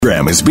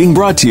Program is being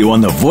brought to you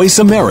on the Voice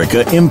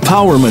America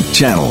Empowerment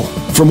Channel.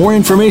 For more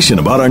information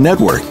about our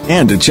network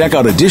and to check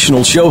out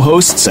additional show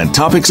hosts and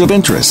topics of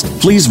interest,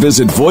 please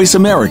visit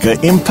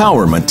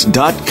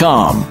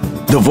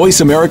voiceamericaempowerment.com. The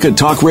Voice America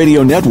Talk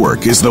Radio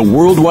Network is the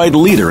worldwide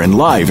leader in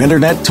live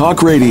Internet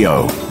talk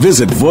radio.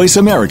 Visit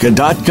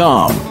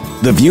voiceamerica.com.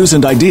 The views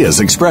and ideas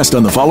expressed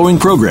on the following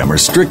program are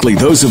strictly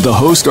those of the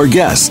host or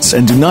guests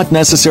and do not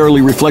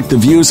necessarily reflect the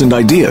views and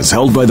ideas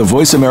held by the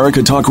Voice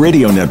America Talk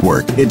Radio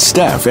Network, its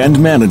staff,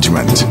 and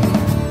management.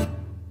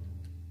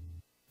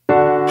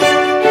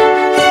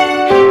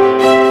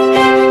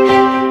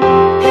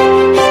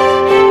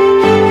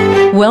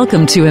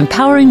 Welcome to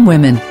Empowering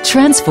Women,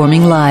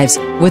 Transforming Lives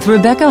with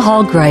Rebecca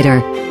Hall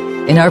Gruyter.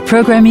 In our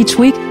program each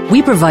week,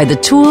 we provide the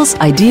tools,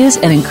 ideas,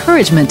 and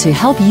encouragement to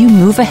help you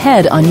move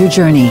ahead on your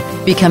journey,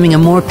 becoming a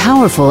more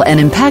powerful and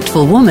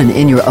impactful woman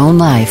in your own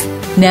life.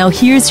 Now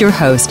here's your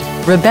host,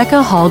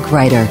 Rebecca Hall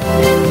Gruyter.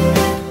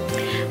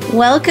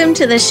 Welcome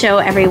to the show,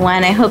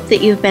 everyone. I hope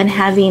that you've been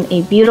having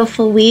a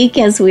beautiful week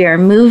as we are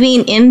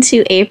moving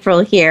into April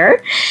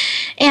here.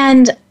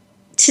 And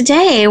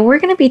today, we're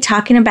going to be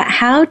talking about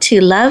how to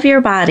love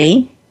your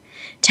body,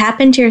 tap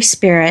into your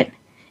spirit,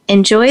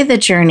 enjoy the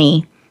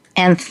journey,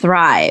 and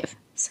thrive.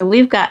 So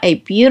we've got a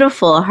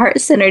beautiful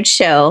heart-centered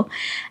show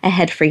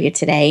ahead for you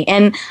today.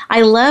 And I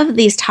love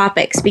these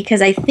topics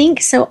because I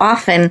think so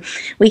often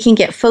we can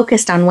get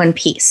focused on one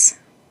piece.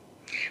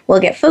 We'll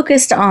get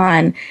focused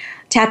on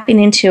tapping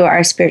into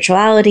our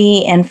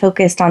spirituality and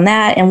focused on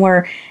that, and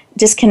we're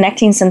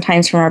disconnecting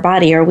sometimes from our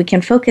body, or we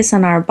can focus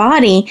on our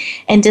body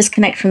and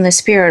disconnect from the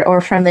spirit or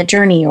from the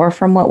journey or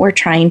from what we're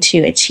trying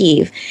to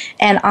achieve.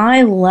 And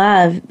I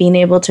love being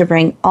able to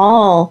bring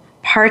all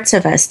parts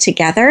of us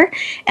together.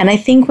 And I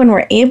think when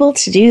we're able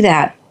to do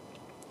that,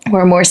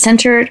 we're more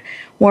centered,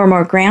 we're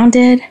more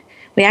grounded.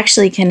 We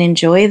actually can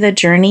enjoy the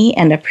journey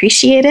and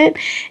appreciate it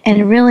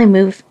and really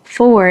move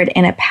forward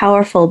in a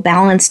powerful,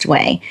 balanced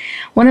way.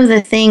 One of the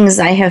things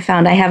I have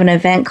found, I have an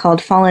event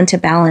called Fall into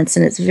Balance,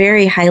 and it's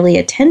very highly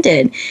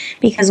attended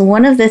because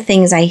one of the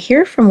things I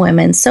hear from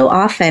women so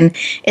often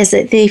is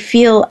that they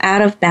feel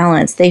out of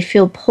balance. They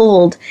feel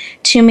pulled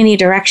too many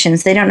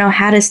directions. They don't know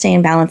how to stay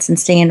in balance and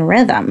stay in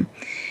rhythm.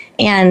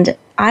 And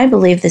I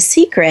believe the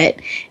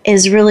secret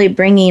is really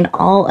bringing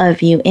all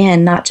of you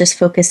in, not just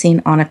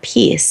focusing on a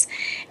piece,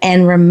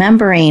 and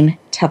remembering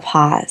to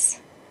pause.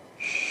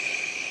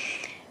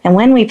 And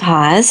when we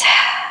pause,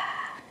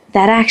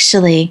 that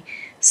actually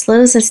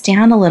slows us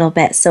down a little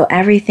bit so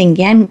everything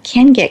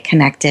can get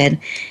connected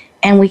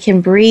and we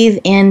can breathe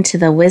into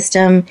the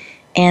wisdom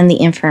and the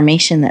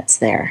information that's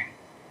there.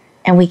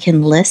 And we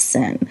can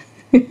listen.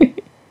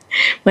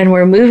 When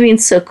we're moving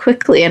so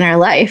quickly in our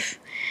life,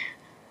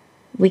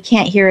 we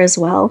can't hear as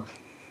well.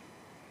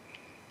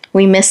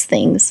 We miss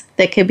things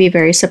that could be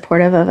very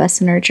supportive of us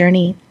in our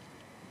journey.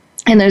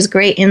 And there's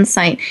great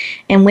insight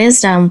and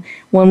wisdom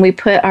when we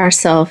put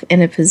ourselves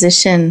in a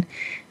position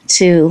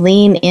to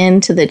lean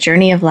into the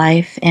journey of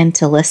life and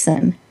to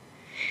listen.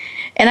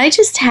 And I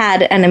just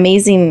had an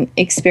amazing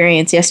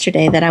experience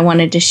yesterday that I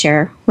wanted to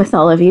share with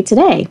all of you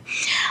today.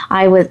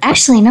 It was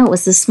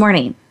this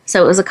morning.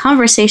 So it was a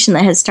conversation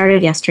that had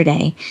started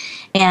yesterday,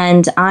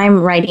 and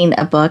I'm writing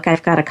a book.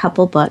 I've got a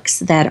couple books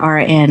that are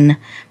in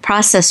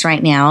process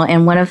right now,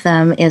 and one of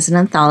them is an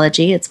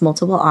anthology. It's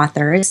multiple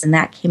authors, and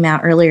that came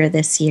out earlier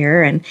this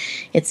year, and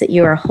it's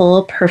You Are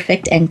Whole,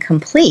 Perfect, and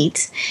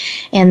Complete,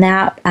 and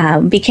that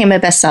became a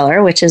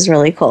bestseller, which is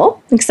really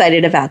cool. I'm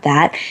excited about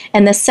that.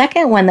 And the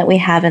second one that we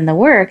have in the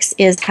works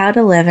is How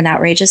to Live an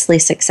Outrageously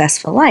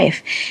Successful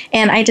Life,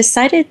 and I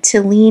decided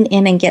to lean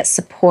in and get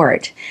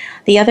support.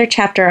 The other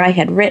chapter I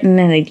had written,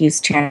 and I'd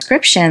used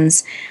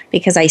transcriptions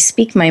because I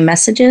speak my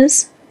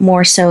messages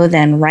more so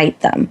than write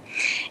them.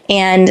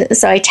 And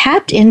so I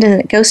tapped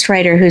into a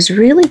ghostwriter who's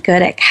really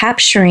good at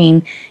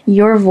capturing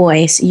your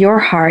voice, your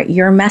heart,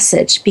 your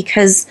message,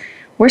 because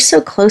we're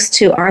so close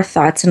to our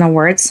thoughts and our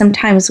words,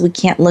 sometimes we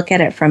can't look at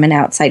it from an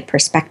outside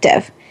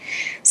perspective.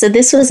 So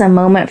this was a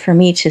moment for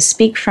me to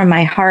speak from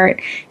my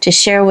heart, to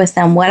share with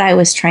them what I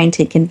was trying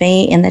to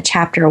convey in the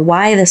chapter,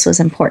 why this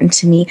was important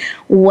to me,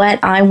 what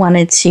I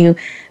wanted to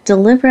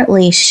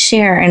deliberately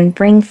share and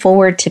bring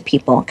forward to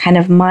people, kind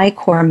of my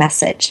core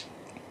message.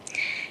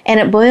 And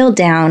it boiled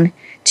down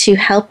to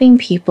helping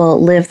people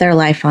live their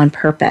life on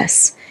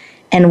purpose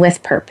and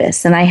with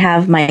purpose. And I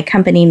have my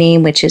company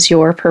name, which is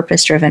Your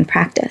Purpose-Driven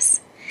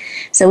Practice.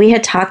 So we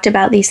had talked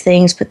about these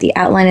things, put the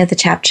outline of the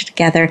chapter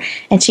together,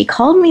 and she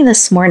called me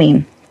this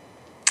morning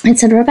and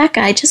said,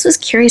 Rebecca, I just was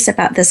curious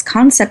about this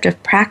concept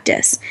of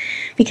practice,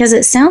 because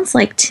it sounds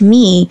like to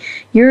me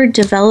you're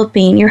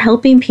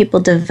helping people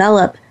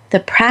develop the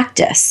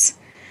practice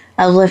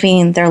of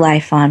living their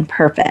life on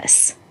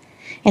purpose.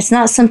 It's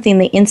not something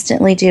they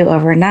instantly do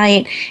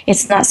overnight.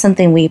 It's not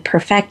something we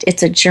perfect.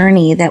 It's a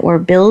journey that we're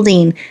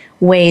building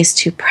ways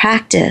to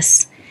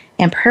practice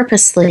and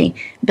purposely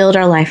build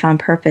our life on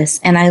purpose.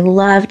 And I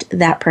loved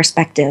that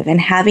perspective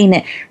and having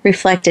it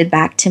reflected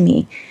back to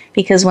me.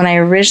 Because when I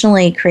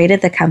originally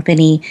created the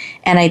company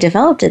and I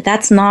developed it,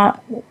 that's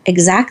not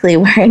exactly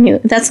where I knew,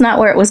 that's not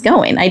where it was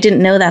going. I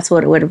didn't know that's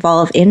what it would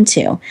evolve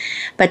into.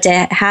 But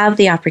to have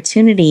the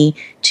opportunity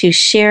to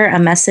share a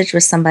message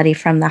with somebody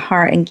from the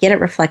heart and get it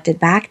reflected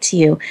back to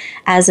you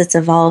as it's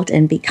evolved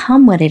and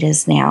become what it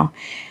is now,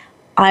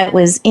 it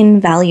was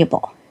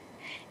invaluable.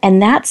 And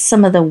that's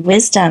some of the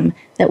wisdom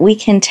that we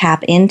can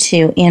tap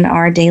into in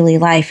our daily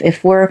life.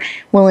 If we're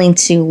willing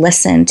to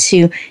listen,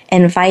 to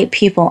invite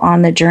people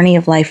on the journey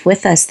of life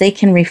with us, they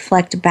can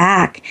reflect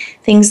back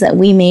things that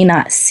we may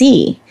not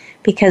see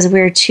because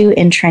we're too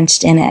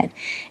entrenched in it.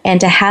 And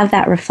to have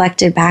that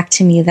reflected back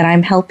to me that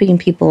I'm helping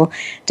people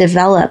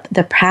develop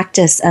the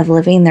practice of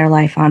living their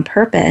life on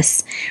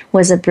purpose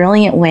was a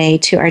brilliant way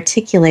to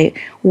articulate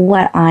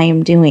what I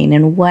am doing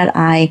and what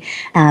I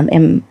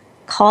am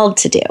called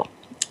to do.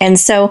 And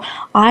so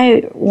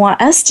I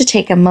want us to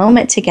take a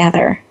moment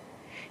together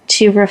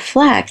to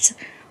reflect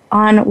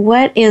on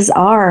what is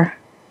our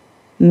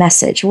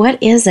message.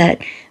 What is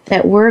it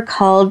that we're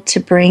called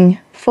to bring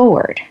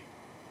forward?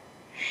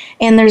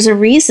 And there's a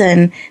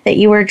reason that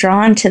you were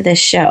drawn to this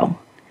show,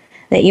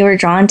 that you were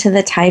drawn to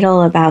the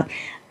title about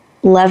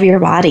love your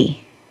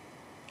body.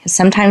 Because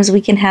sometimes we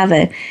can have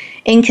an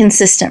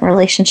inconsistent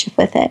relationship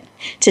with it.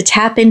 To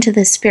tap into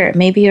the spirit,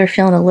 maybe you're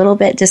feeling a little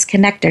bit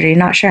disconnected or you're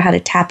not sure how to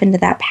tap into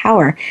that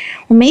power.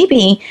 Well,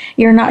 maybe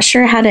you're not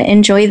sure how to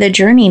enjoy the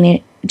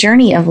journey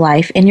of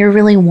life and you're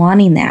really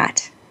wanting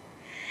that.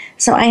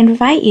 So I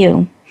invite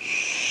you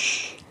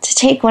to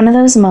take one of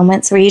those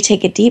moments where you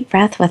take a deep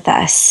breath with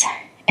us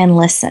and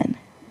listen.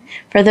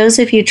 For those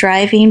of you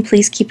driving,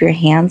 please keep your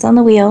hands on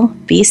the wheel.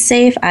 Be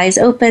safe, eyes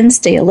open,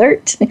 stay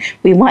alert.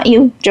 We want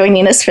you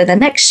joining us for the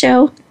next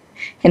show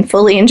and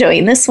fully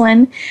enjoying this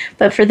one.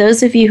 But for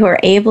those of you who are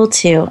able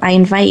to, I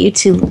invite you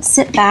to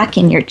sit back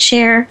in your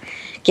chair,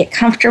 get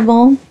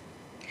comfortable,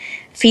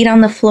 feet on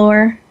the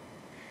floor.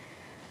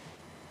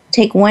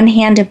 Take one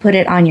hand and put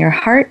it on your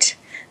heart,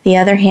 the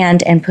other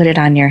hand and put it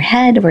on your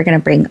head. We're going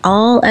to bring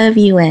all of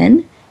you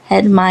in,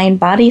 head, mind,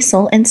 body,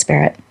 soul, and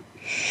spirit.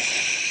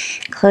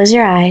 Close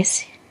your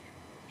eyes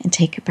and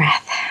take a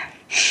breath.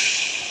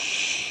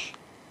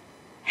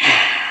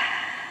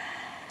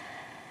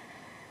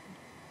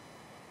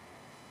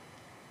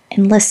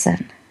 And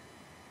listen.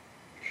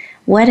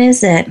 What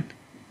is it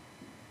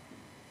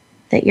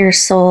that your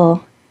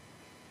soul,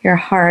 your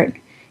heart,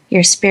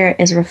 your spirit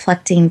is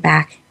reflecting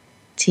back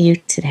to you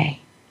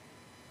today?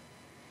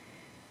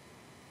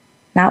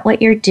 Not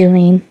what you're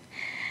doing,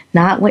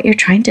 not what you're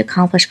trying to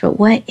accomplish, but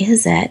what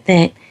is it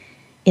that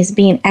is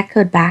being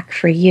echoed back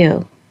for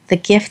you, the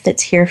gift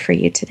that's here for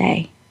you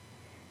today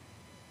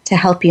to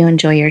help you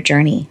enjoy your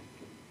journey.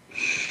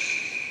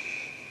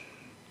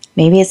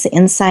 Maybe it's the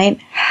insight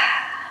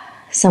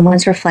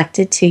someone's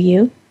reflected to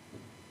you,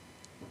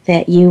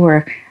 that you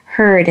were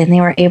heard and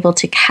they were able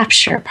to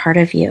capture a part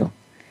of you.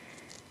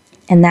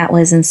 And that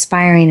was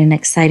inspiring and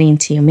exciting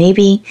to you.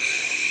 Maybe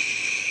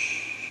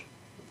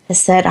it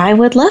said, I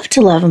would love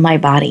to love my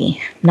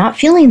body. I'm not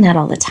feeling that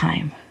all the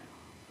time.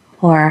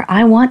 Or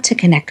I want to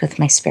connect with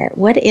my spirit.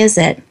 What is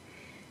it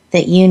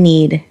that you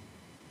need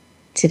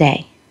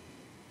today?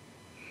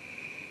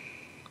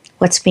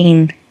 What's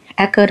being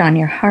echoed on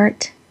your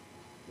heart,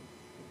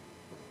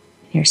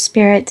 your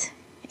spirit,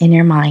 in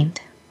your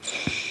mind?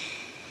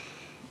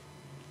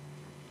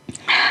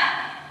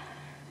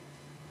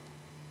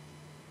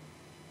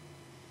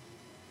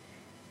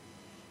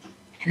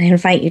 And I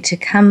invite you to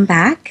come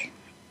back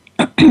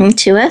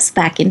to us,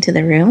 back into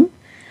the room.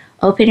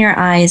 Open your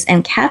eyes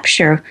and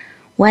capture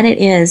what it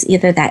is,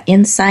 either that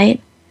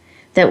insight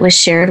that was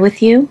shared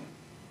with you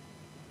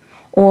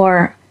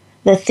or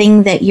the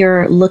thing that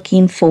you're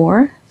looking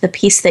for, the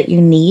piece that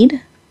you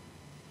need.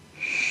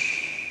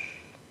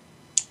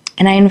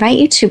 And I invite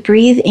you to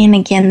breathe in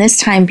again, this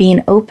time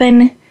being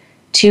open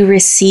to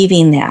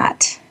receiving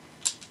that.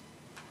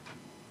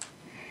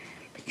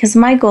 Because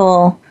my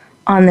goal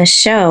on the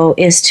show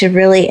is to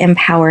really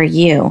empower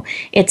you.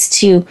 It's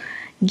to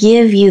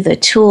give you the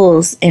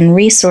tools and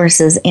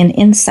resources and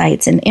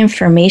insights and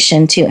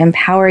information to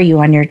empower you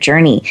on your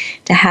journey,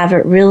 to have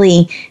it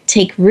really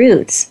take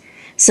roots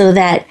so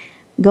that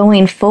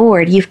going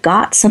forward, you've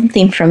got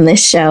something from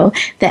this show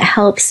that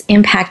helps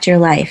impact your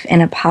life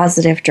in a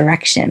positive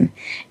direction.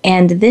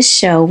 And this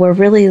show, we're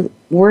really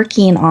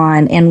working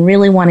on and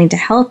really wanting to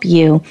help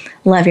you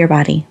love your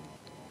body,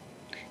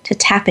 to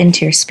tap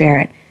into your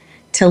spirit,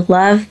 to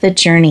love the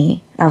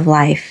journey of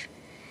life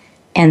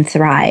and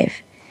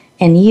thrive.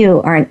 And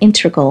you are an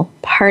integral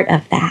part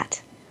of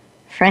that,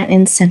 front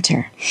and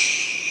center.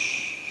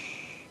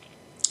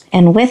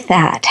 And with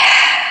that,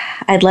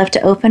 I'd love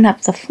to open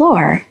up the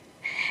floor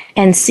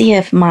and see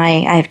if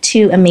I have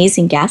two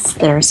amazing guests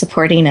that are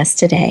supporting us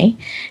today,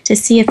 to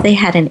see if they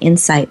had an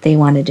insight they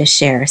wanted to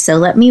share. So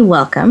let me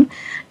welcome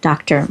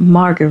Dr.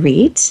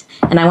 Marguerite,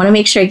 and I want to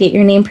make sure I get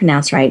your name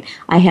pronounced right.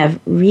 I have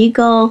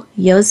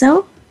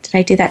Rigoglioso. Did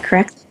I do that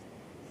correct?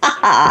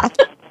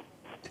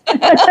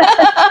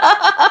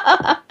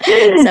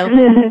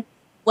 So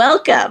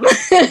welcome.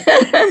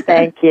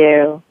 Thank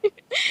you.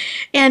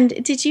 And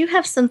did you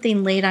have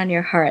something laid on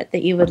your heart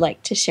that you would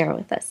like to share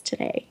with us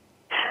today?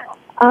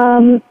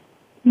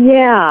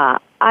 Yeah,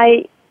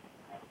 I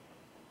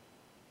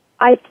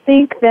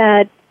think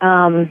that,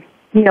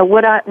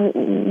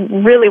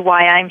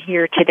 why I'm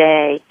here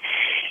today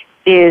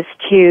is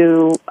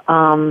to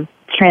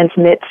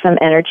transmit some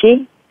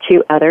energy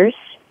to others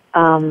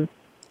so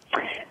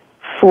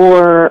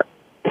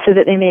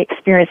that they may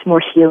experience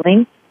more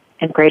healing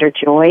and greater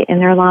joy in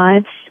their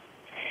lives.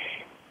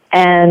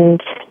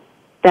 And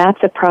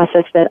that's a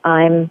process that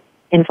I'm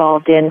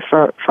involved in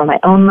for my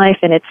own life,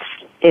 and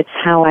it's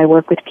how I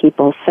work with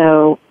people.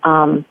 So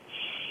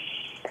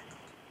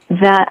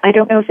that, I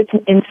don't know if it's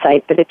an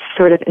insight, but it's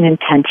sort of an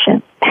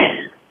intention.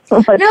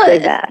 Let's say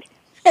that.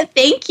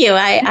 Thank you.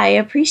 I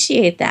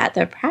appreciate that,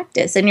 the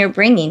practice. And you're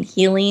bringing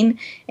healing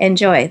and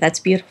joy. That's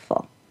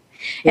beautiful.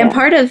 Yeah. And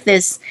part of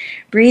this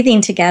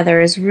breathing together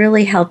is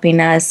really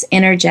helping us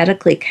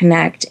energetically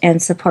connect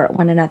and support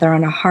one another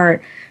on a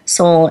heart,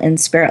 soul,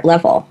 and spirit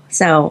level.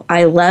 So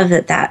I love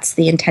that that's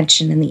the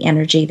intention and the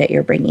energy that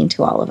you're bringing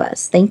to all of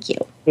us. Thank you.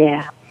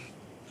 Yeah.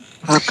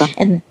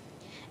 Welcome.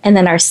 And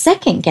then our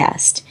second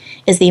guest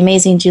is the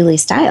amazing Julie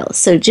Stiles.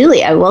 So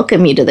Julie, I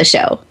welcome you to the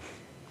show.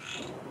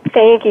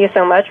 Thank you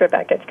so much,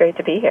 Rebecca. It's great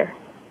to be here.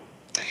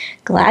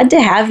 Glad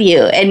to have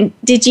you. And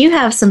did you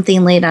have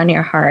something laid on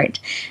your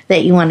heart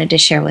that you wanted to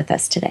share with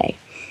us today?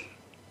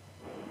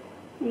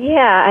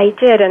 Yeah, I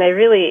did, and I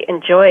really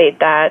enjoyed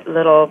that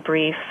little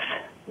brief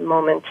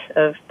moment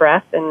of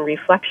breath and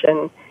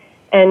reflection.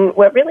 And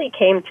what really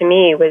came to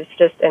me was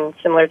just, and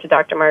similar to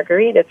Dr.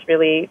 Marguerite, it's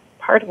really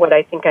part of what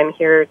I think I'm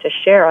here to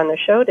share on the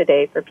show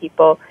today for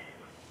people.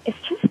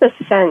 It's just the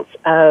sense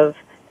of,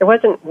 there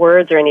wasn't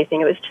words or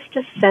anything, it was just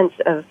a sense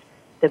of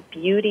the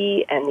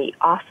beauty and the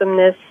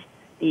awesomeness,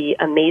 the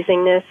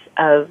amazingness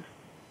of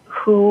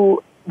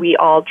who we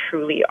all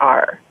truly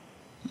are.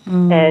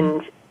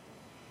 And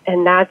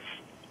that's,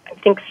 I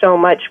think, so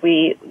much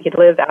we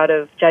live out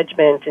of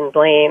judgment and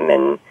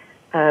blame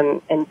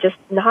and just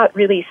not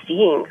really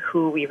seeing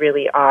who we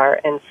really are.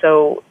 And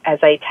so as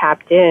I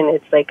tapped in,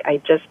 it's like I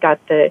just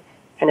got the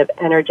kind of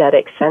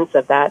energetic sense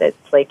of that.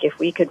 It's like if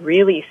we could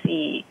really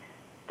see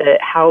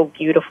how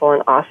beautiful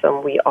and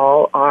awesome we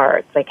all are,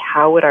 it's like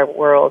how would our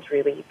world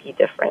really be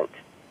different?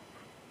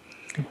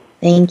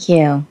 Thank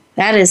you.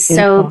 That is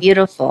so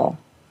beautiful.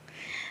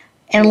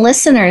 And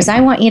listeners, I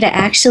want you to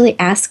actually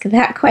ask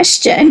that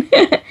question.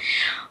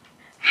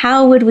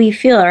 How would we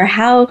feel, or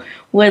how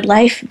would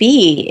life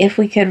be if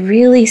we could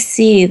really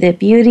see the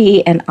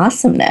beauty and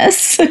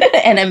awesomeness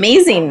and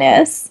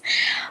amazingness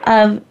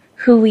of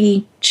who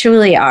we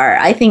truly are?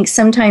 I think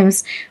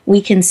sometimes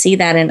we can see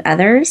that in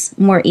others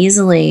more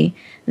easily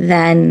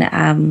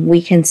than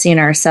we can see in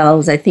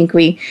ourselves. I think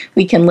we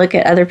can look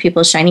at other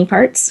people's shiny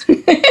parts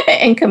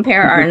and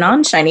compare our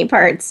non-shiny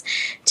parts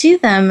to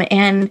them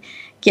and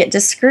get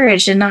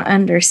discouraged and not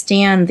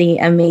understand the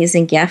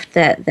amazing gift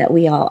that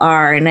we all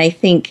are. And I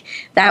think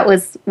that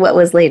was what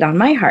was laid on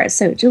my heart.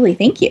 So Julie,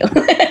 thank you.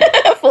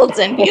 Folds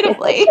in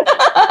beautifully.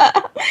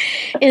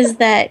 Is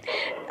that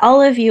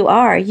all of you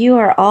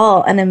are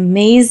all an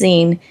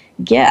amazing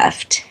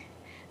gift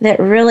that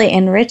really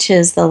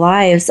enriches the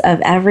lives of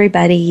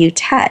everybody you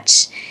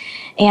touch.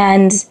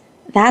 And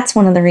that's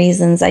one of the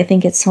reasons I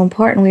think it's so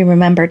important we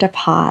remember to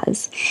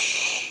pause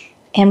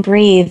and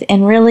breathe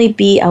and really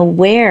be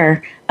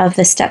aware of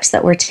the steps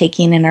that we're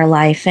taking in our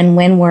life, and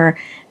when we're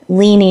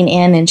leaning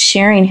in and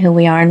sharing who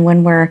we are, and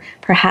when we're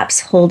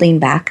perhaps holding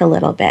back a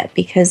little bit,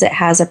 because it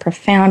has a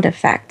profound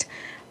effect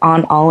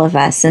on all of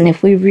us. And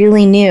if we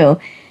really knew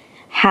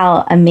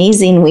how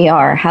amazing we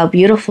are, how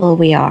beautiful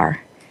we are,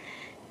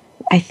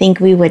 I think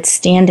we would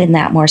stand in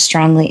that more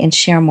strongly and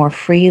share more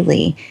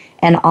freely,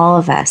 and all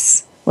of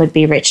us would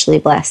be richly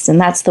blessed.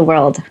 And that's the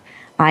world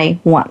I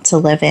want to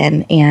live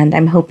in, and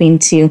I'm hoping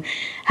to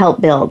help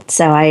build.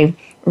 So I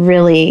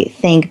really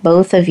thank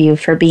both of you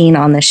for being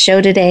on the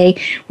show today.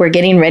 We're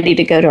getting ready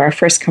to go to our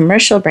first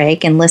commercial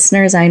break, and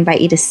listeners, I invite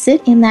you to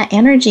sit in that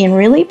energy and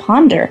really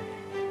ponder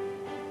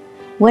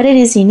what it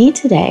is you need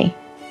today,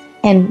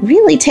 and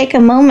really take a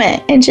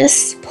moment and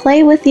just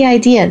play with the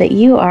idea that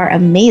you are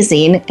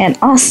amazing and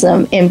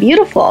awesome and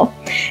beautiful.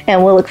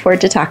 And we'll look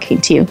forward to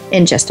talking to you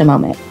in just a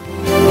moment.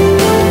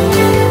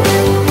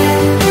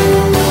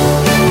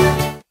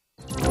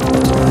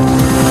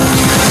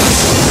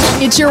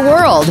 It's your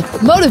world.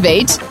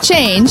 Motivate,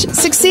 change,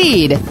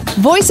 succeed.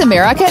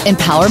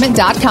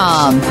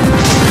 VoiceAmericaEmpowerment.com.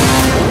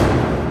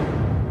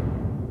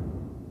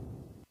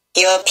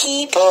 Your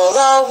people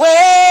are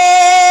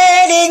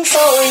waiting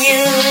for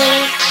you.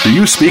 Do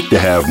you speak to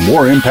have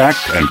more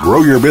impact and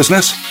grow your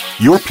business?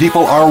 Your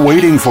people are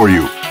waiting for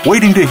you,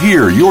 waiting to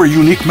hear your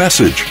unique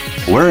message.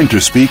 Learn to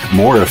speak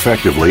more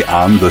effectively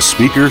on the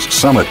Speakers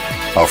Summit,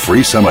 a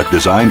free summit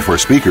designed for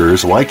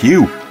speakers like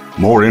you.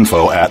 More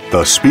info at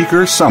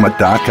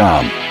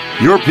thespeakersummit.com.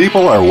 Your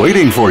people are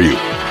waiting for you.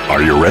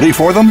 Are you ready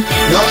for them?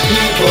 Your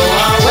people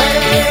are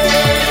waiting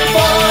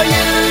for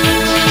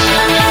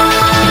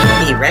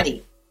you. Be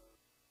ready.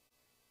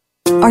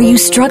 Are you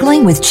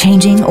struggling with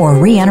changing or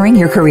re-entering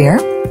your career?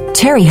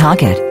 Terry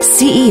Hockett,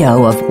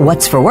 CEO of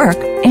What's for Work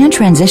and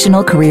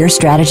transitional career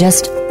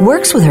strategist,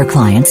 works with her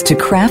clients to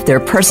craft their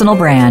personal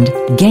brand,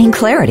 gain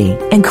clarity,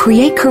 and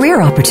create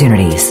career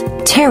opportunities.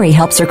 Terry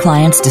helps her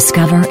clients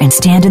discover and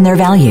stand in their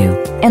value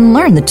and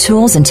learn the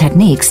tools and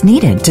techniques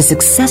needed to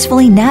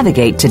successfully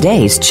navigate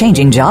today's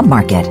changing job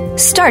market.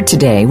 Start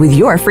today with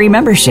your free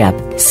membership.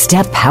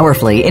 Step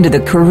powerfully into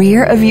the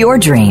career of your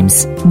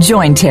dreams.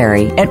 Join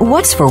Terry at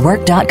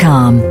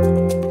whatsforwork.com.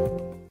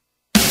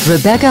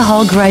 Rebecca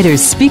Hall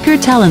Gruyter's Speaker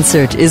Talent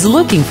Search is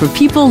looking for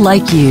people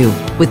like you.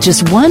 With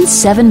just one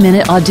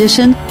 7-minute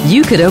audition,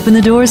 you could open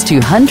the doors to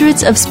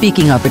hundreds of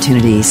speaking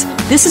opportunities.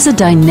 This is a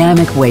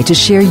dynamic way to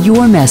share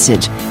your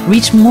message,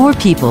 reach more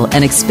people,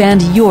 and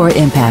expand your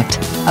impact.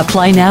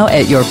 Apply now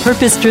at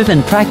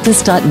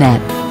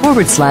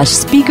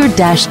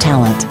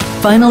yourpurposedrivenpractice.net/speaker-talent.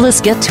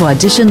 Finalists get to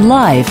audition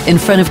live in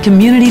front of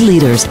community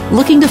leaders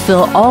looking to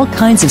fill all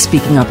kinds of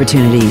speaking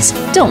opportunities.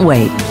 Don't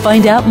wait.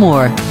 Find out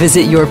more.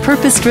 Visit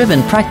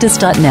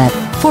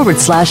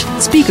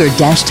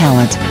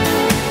yourpurposedrivenpractice.net/speaker-talent.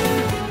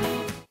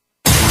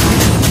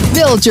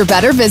 Build your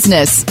better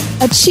business.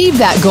 Achieve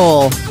that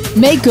goal.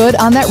 Make good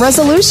on that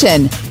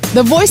resolution.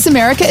 The Voice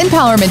America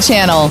Empowerment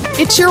Channel.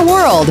 It's your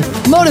world.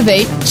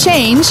 Motivate,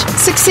 change,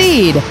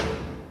 succeed.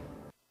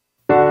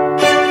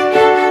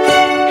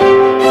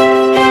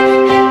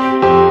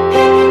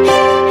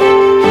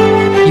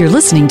 You're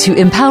listening to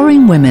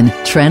Empowering Women,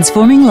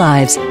 Transforming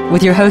Lives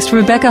with your host,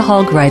 Rebecca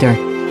Hall Gruyter.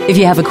 If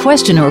you have a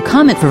question or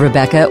comment for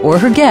Rebecca or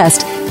her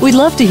guest, we'd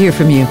love to hear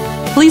from you.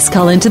 Please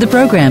call into the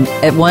program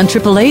at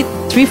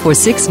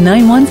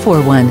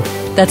 1-888-346-9141.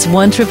 That's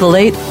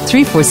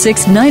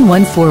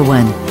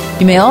 1-888-346-9141.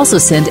 You may also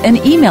send an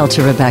email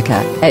to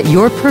Rebecca at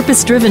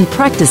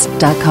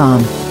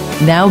yourpurposedrivenpractice.com.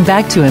 Now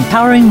back to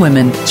Empowering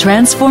Women,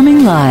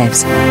 Transforming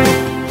Lives.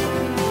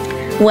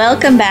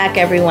 Welcome back,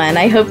 everyone.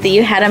 I hope that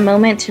you had a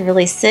moment to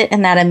really sit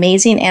in that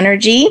amazing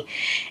energy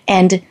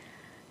and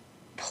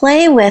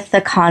play with the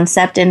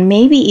concept and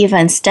maybe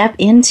even step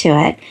into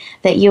it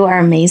that you are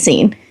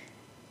amazing,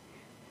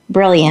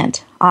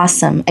 brilliant,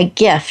 awesome, a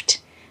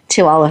gift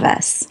to all of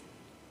us.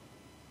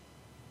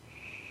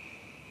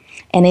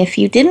 And if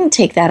you didn't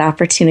take that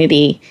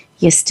opportunity,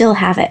 you still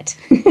have it.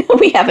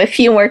 We have a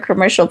few more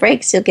commercial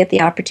breaks. You'll get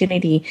the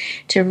opportunity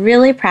to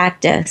really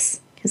practice.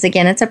 Because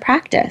again, it's a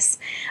practice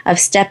of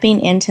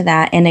stepping into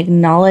that and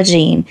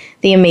acknowledging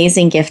the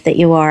amazing gift that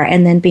you are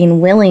and then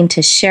being willing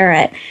to share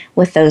it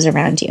with those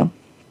around you.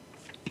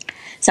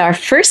 So our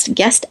first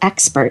guest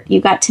expert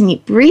you got to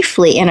meet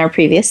briefly in our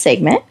previous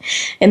segment,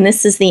 and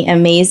this is the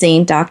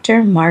amazing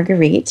Dr.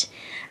 Marguerite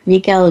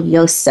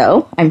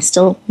Rigoglioso. I'm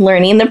still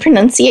learning the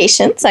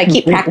pronunciation, so I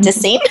keep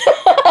practicing.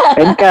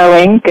 Good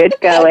going.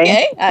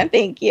 Okay,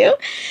 thank you.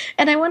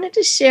 And I wanted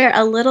to share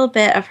a little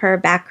bit of her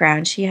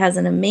background. She has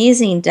an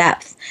amazing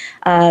depth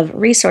of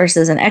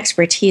resources and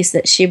expertise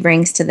that she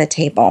brings to the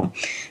table.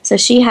 So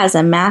she has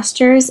a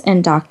master's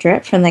and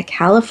doctorate from the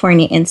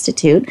California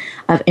Institute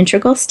of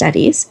Integral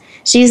Studies.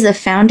 She's the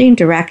founding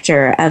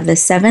director of the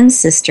Seven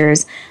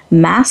Sisters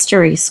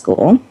Mastery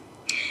School.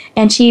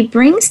 And she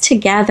brings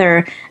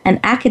together an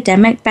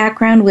academic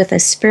background with a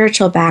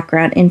spiritual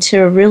background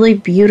into a really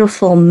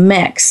beautiful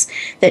mix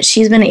that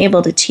she's been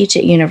able to teach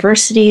at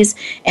universities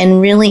and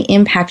really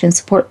impact and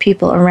support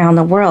people around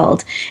the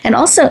world. And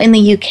also in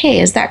the UK,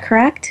 is that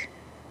correct?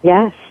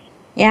 Yes.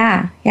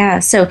 Yeah.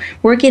 So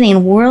we're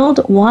getting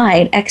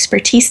worldwide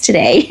expertise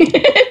today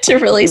to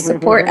really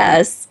support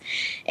us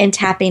in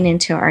tapping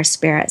into our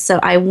spirit. So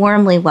I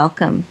warmly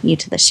welcome you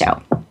to the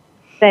show.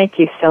 Thank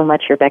you so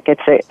much, Rebecca.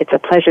 It's a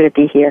pleasure to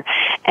be here.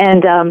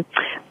 And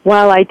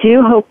while I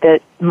do hope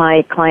that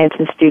my clients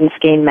and students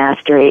gain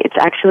mastery, it's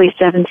actually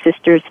Seven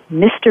Sisters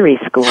Mystery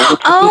School. Which is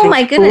oh,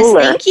 my goodness.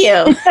 cooler. Thank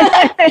you.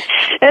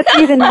 That's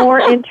even more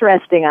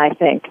interesting, I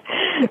think.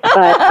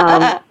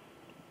 But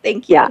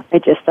thank you. Yeah, I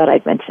just thought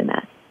I'd mention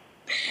that.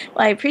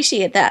 Well, I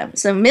appreciate that.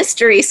 So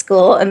mystery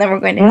school, and then we're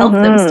going to help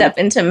them step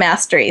into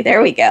mastery.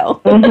 There we go.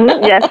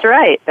 That's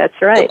right.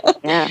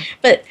 Yeah.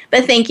 But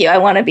thank you. I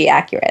want to be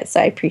accurate,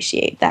 so I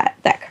appreciate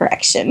that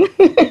correction.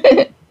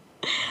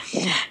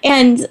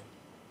 And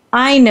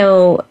I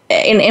know,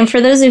 and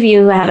for those of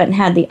you who haven't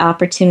had the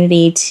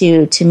opportunity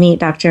to meet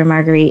Dr.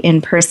 Marguerite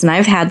in person,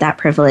 I've had that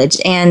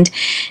privilege, and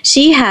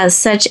she has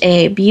such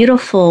a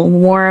beautiful,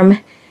 warm,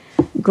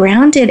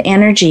 grounded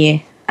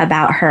energy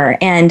about her,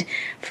 and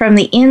from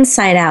the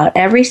inside out,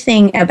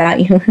 everything about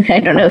you, I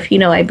don't know if you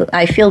know,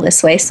 I feel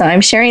this way, so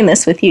I'm sharing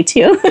this with you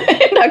too,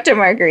 Dr.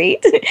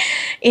 Marguerite,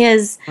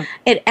 is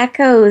it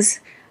echoes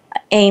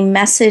a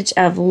message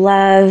of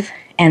love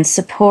and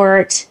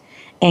support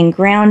and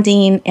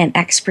grounding and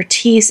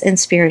expertise and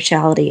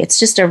spirituality. It's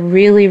just a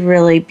really,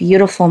 really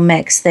beautiful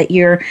mix that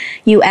you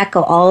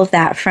echo all of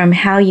that from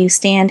how you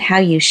stand, how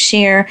you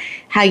share,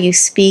 how you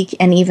speak,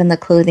 and even the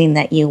clothing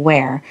that you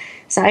wear.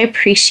 So I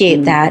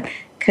appreciate that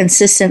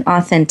consistent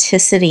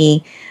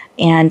authenticity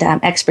and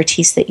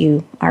expertise that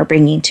you are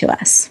bringing to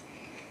us.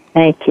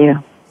 Thank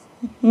you.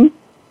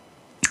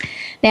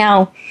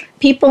 Now,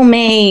 people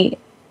may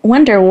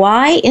wonder,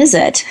 why is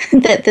it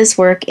that this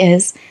work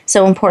is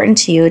so important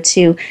to you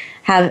to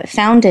have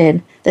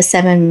founded the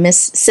Seven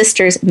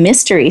Sisters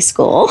Mystery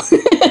School?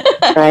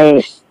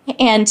 Right.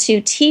 And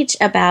to teach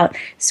about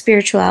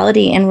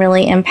spirituality and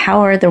really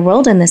empower the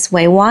world in this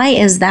way. Why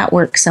is that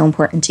work so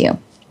important to you?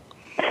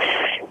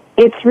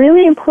 It's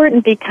really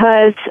important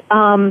because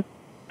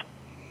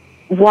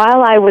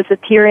while I was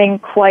appearing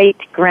quite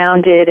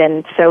grounded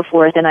and so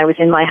forth, and I was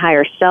in my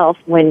higher self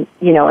when,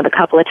 the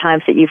couple of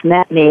times that you've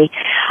met me,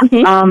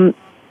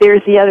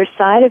 there's the other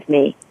side of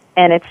me,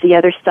 and it's the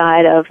other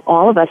side of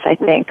all of us, I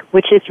think,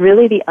 which is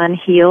really the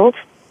unhealed,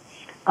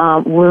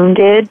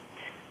 wounded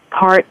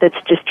part that's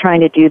just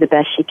trying to do the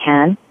best she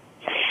can.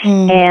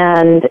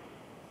 And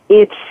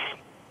it's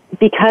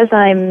because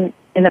I'm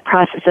in the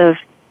process of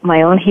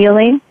my own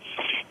healing,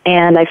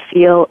 and I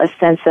feel a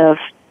sense of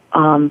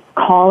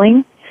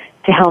calling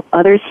to help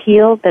others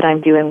heal, that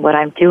I'm doing what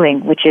I'm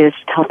doing, which is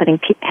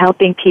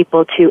helping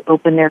people to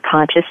open their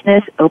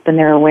consciousness, open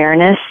their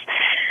awareness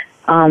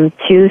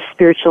to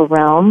spiritual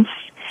realms,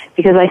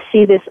 because I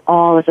see this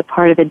all as a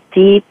part of a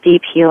deep,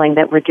 deep healing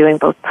that we're doing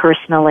both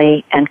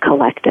personally and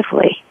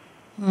collectively.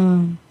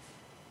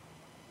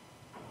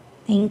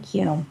 Thank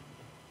you.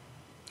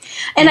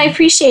 And I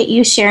appreciate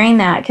you sharing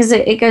that, because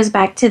it goes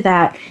back to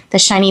the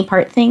shiny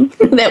part thing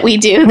that we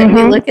do, that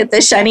we look at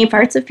the shiny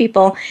parts of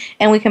people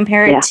and we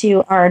compare it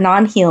to our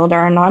non-healed or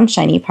our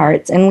non-shiny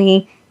parts, and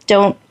we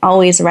don't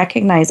always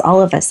recognize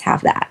all of us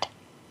have that.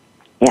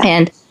 Yeah.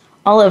 And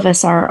all of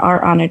us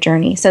are on a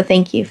journey. So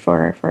thank you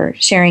for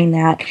sharing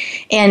that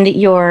and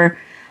your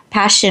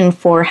passion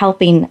for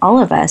helping all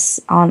of us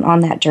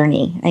on that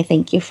journey. I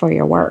thank you for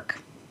your work.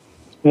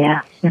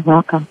 Yeah, you're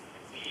welcome.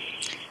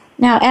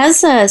 Now,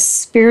 as a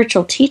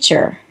spiritual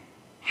teacher,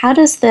 how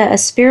does a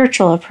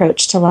spiritual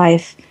approach to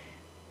life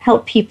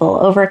help people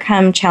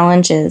overcome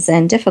challenges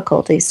and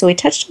difficulties? So we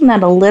touched on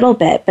that a little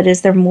bit, but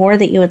is there more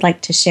that you would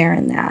like to share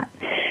in that?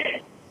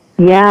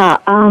 Yeah.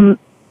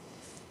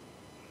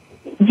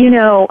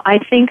 I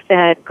think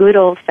that good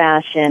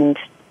old-fashioned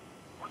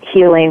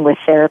healing with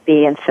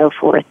therapy and so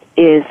forth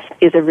is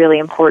a really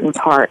important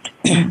part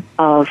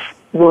of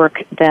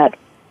work that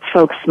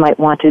folks might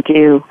want to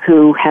do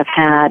who have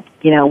had,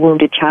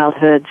 wounded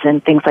childhoods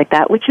and things like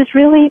that, which is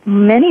really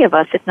many of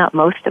us, if not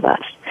most of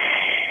us.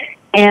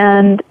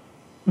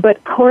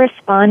 But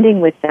corresponding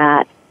with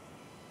that,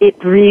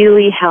 it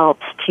really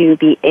helps to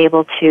be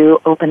able to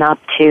open up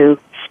to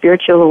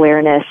spiritual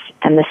awareness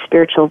and the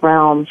spiritual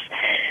realms,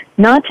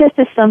 not just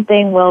as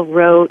something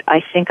well-rote,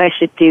 I think I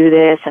should do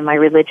this and my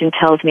religion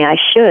tells me I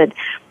should,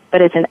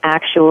 but as an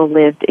actual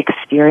lived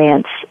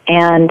experience.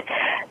 And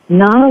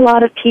not a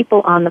lot of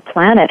people on the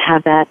planet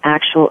have that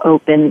actual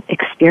open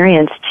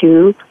experience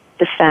to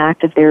the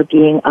fact of there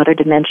being other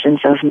dimensions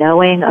of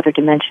knowing, other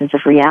dimensions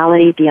of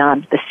reality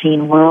beyond the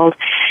seen world,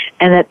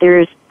 and that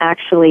there's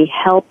actually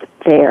help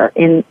there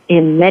in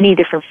many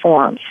different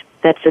forms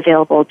that's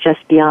available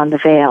just beyond the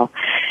veil,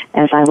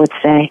 as I would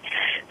say.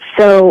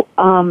 So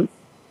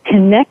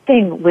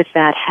connecting with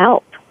that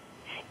help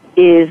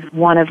is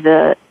one of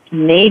the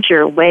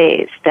major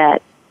ways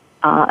that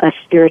a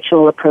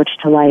spiritual approach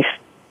to life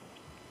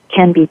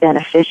can be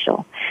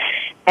beneficial.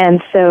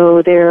 And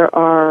so there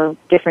are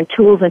different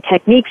tools and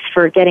techniques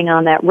for getting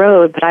on that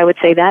road, but I would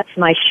say that's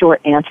my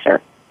short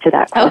answer to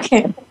that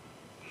question.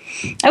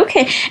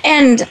 Okay.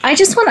 And I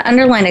just want to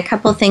underline a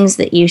couple of things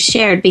that you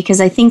shared, because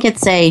I think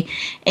it's a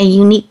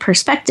unique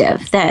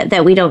perspective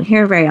that we don't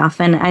hear very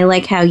often. I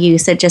like how you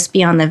said just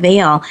beyond the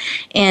veil.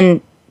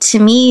 And to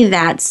me,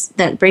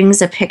 that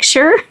brings a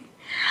picture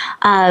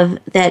of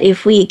that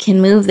if we can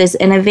move this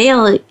in a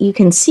veil, you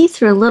can see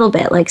through a little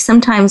bit. Like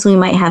sometimes we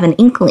might have an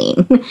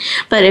inkling,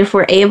 but if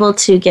we're able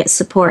to get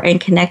support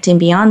and connecting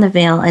beyond the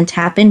veil and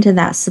tap into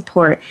that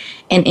support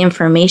and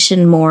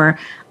information more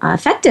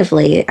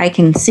effectively, I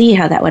can see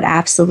how that would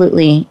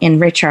absolutely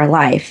enrich our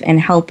life and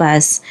help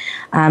us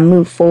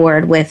move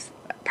forward with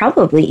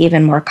probably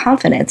even more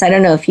confidence. I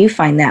don't know if you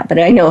find that, but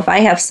I know if I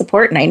have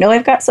support, and I know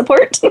I've got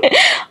support,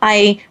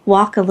 I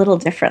walk a little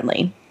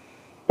differently.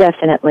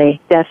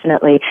 Definitely.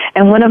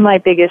 And one of my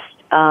biggest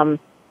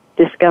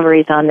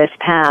discoveries on this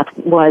path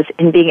was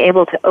in being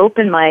able to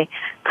open my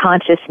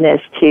consciousness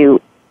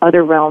to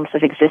other realms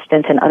of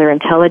existence and other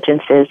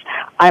intelligences.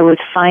 I was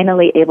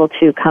finally able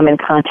to come in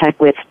contact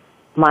with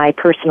my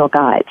personal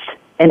guides,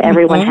 and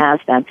everyone has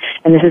them.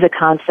 And this is a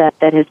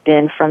concept that has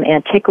been from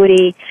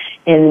antiquity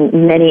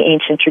in many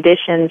ancient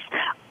traditions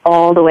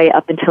all the way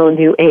up until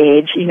New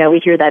Age. We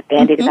hear that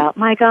bandied about,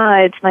 my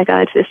guides,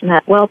 this and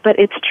that. Well, but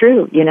it's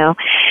true,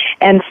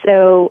 And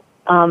so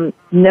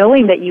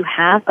knowing that you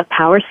have a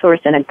power source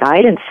and a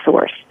guidance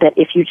source, that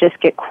if you just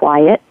get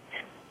quiet,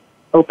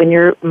 open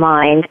your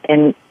mind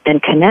and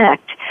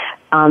connect,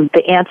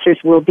 the answers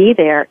will be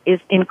there,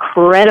 is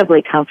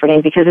incredibly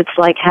comforting, because it's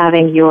like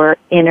having your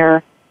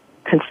inner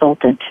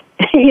consultant,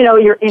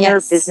 your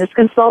inner business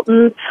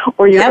consultant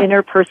or your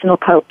inner personal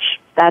coach.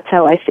 That's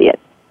how I see it.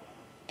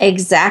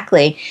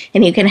 Exactly.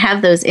 And you can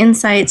have those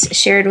insights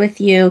shared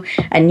with you,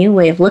 a new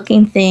way of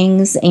looking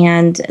things.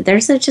 And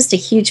there's just a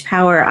huge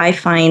power, I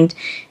find,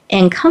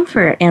 and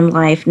comfort in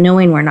life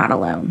knowing we're not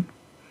alone.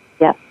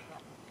 Yeah.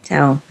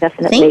 So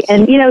definitely.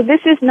 And,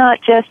 this is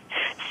not just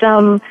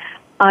some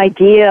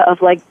idea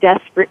of like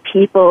desperate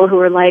people who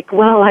are like,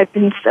 well, I've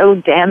been so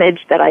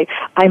damaged that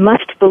I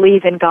must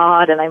believe in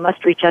God and I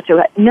must reach out to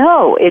it.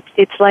 No,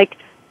 it's like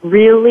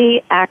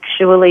really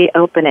actually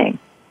opening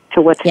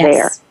to what's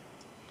there.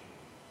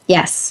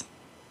 Yes.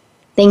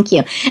 Thank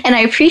you. And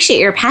I appreciate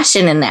your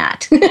passion in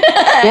that.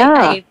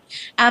 Yeah.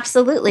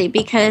 Absolutely.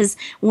 Because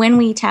when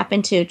we tap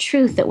into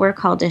truth that we're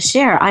called to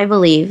share, I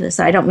believe,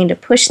 so I don't mean to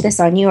push this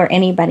on you or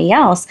anybody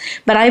else,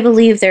 but I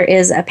believe there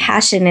is a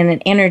passion and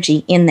an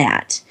energy in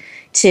that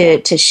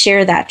to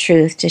share that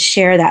truth, to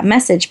share that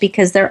message,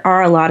 because there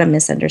are a lot of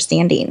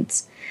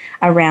misunderstandings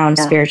around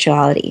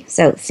spirituality.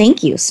 So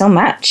thank you so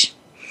much.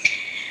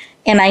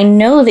 And I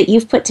know that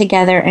you've put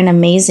together an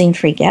amazing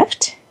free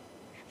gift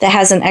that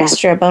has an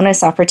extra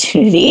bonus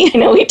opportunity. I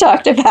know we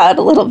talked about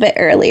a little bit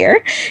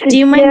earlier. Do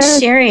you mind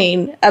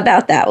sharing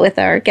about that with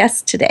our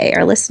guests today,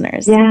 our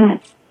listeners? Yeah,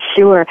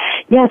 sure.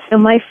 Yeah, so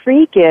my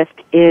free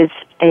gift is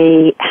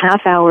a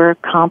half-hour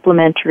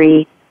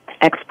complimentary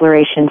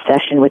exploration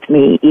session with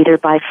me, either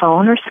by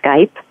phone or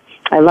Skype.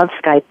 I love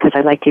Skype because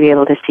I like to be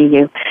able to see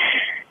you.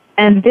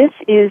 And this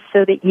is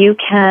so that you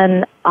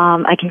can,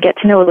 I can get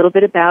to know a little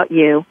bit about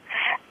you,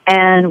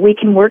 and we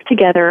can work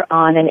together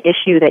on an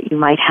issue that you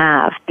might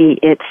have, be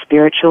it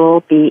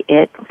spiritual, be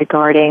it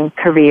regarding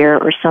career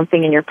or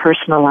something in your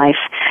personal life,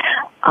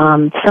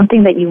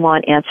 something that you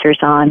want answers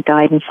on,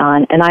 guidance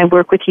on. And I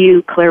work with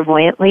you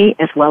clairvoyantly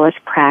as well as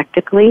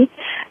practically,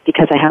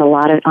 because I have a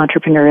lot of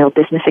entrepreneurial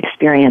business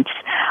experience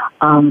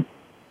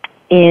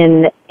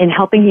in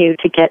helping you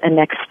to get a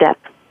next step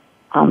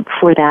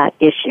for that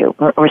issue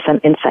or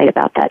some insight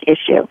about that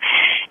issue.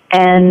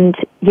 And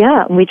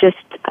we just,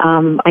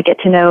 I get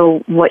to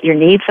know what your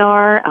needs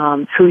are,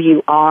 who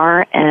you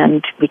are,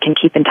 and we can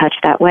keep in touch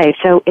that way.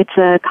 So it's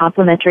a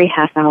complimentary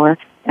half-hour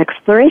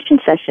exploration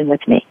session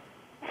with me.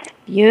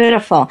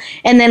 Beautiful.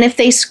 And then if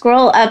they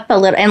scroll up a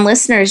little, and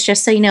listeners,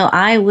 just so you know,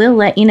 I will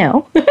let you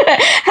know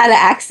how to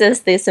access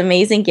this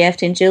amazing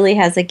gift. And Julie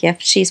has a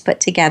gift she's put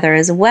together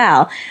as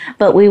well.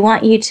 But we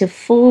want you to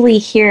fully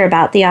hear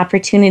about the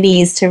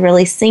opportunities to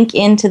really sink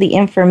into the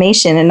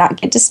information and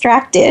not get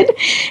distracted.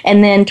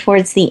 And then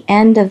towards the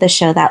end of the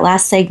show, that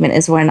last segment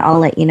is when I'll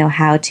let you know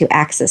how to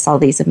access all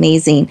these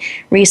amazing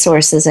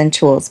resources and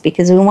tools,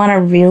 because we want to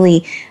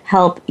really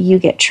help you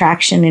get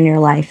traction in your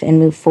life and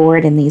move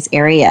forward in these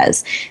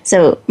areas.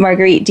 So,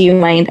 Marguerite, do you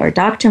mind, or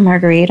Dr.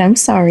 Marguerite, I'm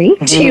sorry,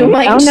 do you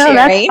mind sharing? Oh, no,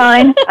 that's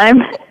fine.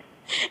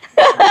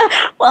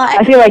 Well,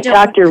 I feel like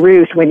Dr.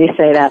 Ruth when you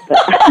say that. But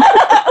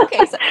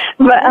okay,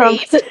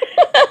 so,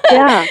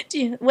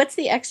 what's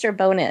the extra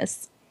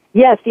bonus?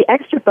 Yes, the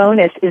extra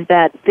bonus is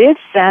that this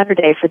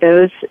Saturday, for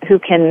those who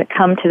can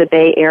come to the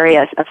Bay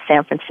Area of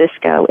San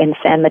Francisco in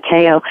San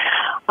Mateo,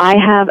 I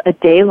have a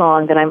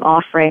day-long that I'm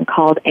offering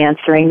called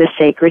Answering the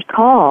Sacred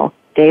Call,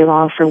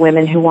 day-long for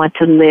women who want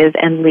to live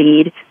and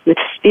lead with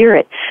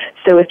spirit.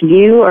 So if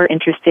you are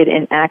interested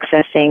in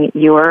accessing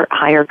your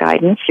higher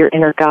guidance, your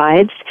inner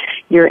guides,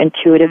 your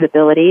intuitive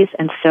abilities,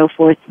 and so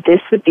forth,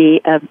 this would be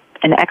an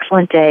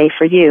excellent day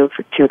for you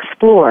to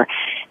explore.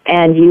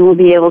 And you will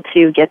be able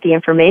to get the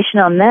information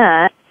on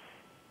that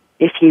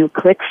if you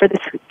click for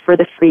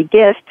the free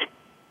gift,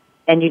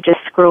 and you just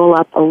scroll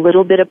up a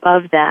little bit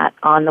above that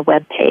on the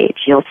web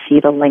page. You'll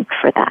see the link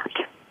for that.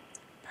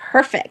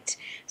 Perfect.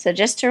 So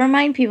just to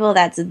remind people,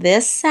 that's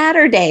this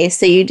Saturday.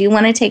 So you do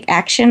want to take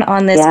action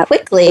on this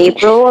quickly.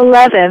 April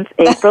 11th,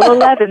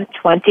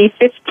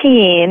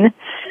 2015.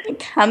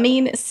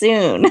 Coming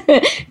soon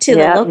to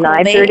the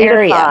local Bay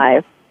Area.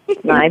 9:30 to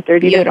 5.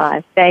 9:30 to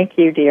 5. Thank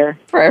you, dear.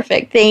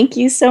 Perfect. Thank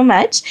you so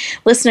much.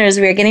 Listeners,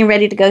 we are getting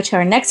ready to go to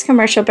our next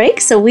commercial break,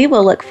 so we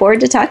will look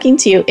forward to talking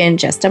to you in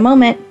just a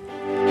moment.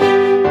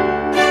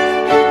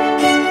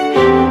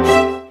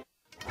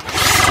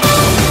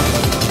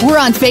 We're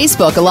on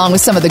Facebook along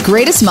with some of the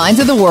greatest minds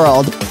of the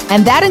world,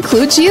 and that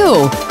includes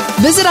you.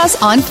 Visit us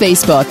on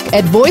Facebook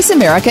at Voice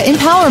America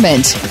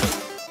Empowerment.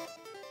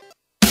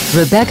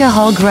 Rebecca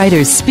Hall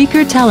Gruyter's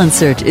Speaker Talent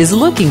Search is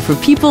looking for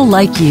people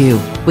like you.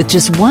 With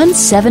just one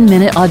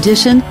 7-minute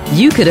audition,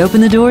 you could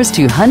open the doors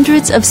to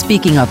hundreds of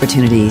speaking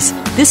opportunities.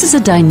 This is a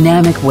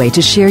dynamic way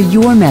to share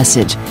your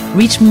message,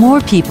 reach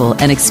more people,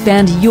 and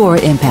expand your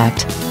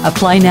impact.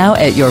 Apply now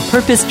at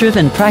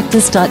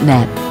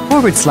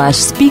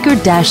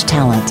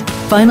yourpurposedrivenpractice.net/speaker-talent.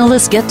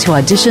 Finalists get to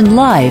audition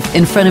live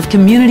in front of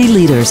community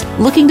leaders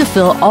looking to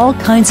fill all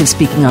kinds of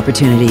speaking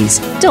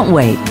opportunities. Don't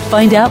wait.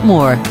 Find out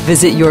more.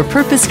 Visit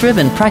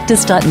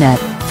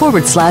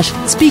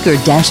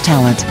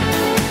yourpurposedrivenpractice.net/speaker-talent.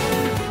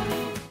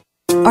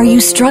 Are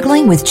you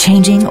struggling with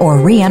changing or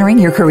re-entering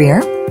your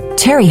career?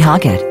 Terry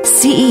Hockett,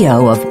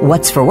 CEO of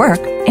What's for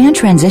Work and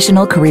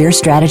transitional career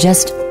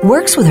strategist,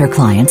 works with her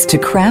clients to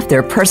craft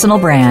their personal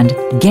brand,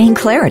 gain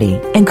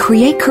clarity, and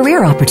create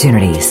career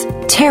opportunities.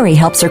 Terry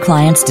helps her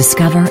clients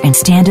discover and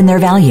stand in their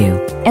value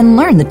and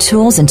learn the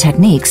tools and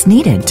techniques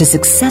needed to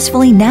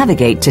successfully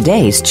navigate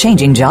today's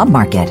changing job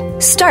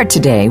market. Start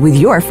today with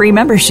your free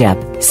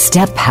membership.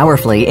 Step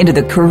powerfully into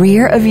the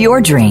career of your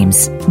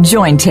dreams.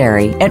 Join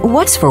Terry at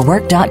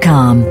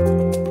whatsforwork.com.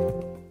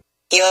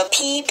 Your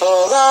people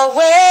are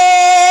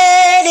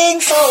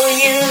waiting for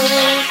you.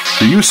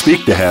 Do you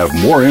speak to have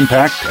more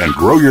impact and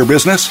grow your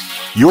business?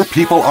 Your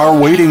people are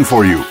waiting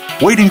for you,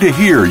 waiting to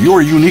hear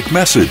your unique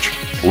message.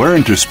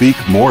 Learn to speak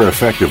more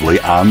effectively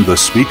on the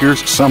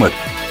Speakers Summit,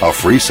 a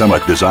free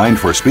summit designed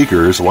for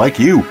speakers like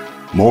you.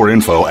 More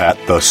info at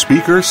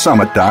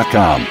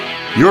thespeakersummit.com.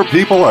 Your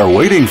people are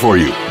waiting for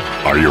you.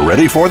 Are you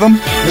ready for them?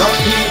 Your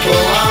people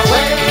are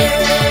waiting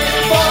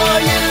for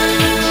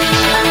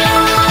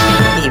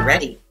you. Be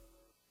ready.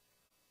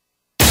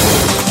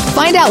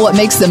 Find out what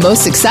makes the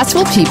most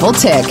successful people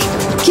tick.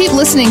 Keep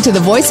listening to the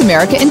Voice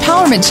America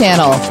Empowerment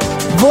Channel.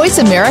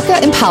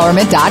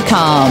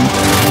 VoiceAmericaEmpowerment.com.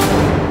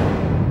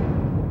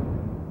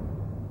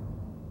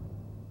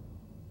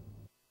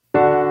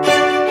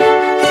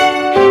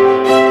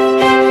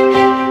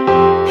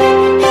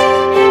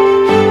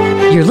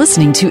 You're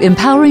listening to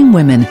Empowering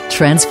Women,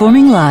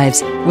 Transforming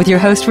Lives with your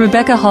host,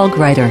 Rebecca Hall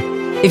Gruyter.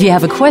 If you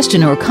have a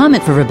question or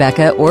comment for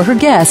Rebecca or her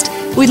guest,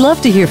 we'd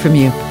love to hear from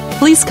you.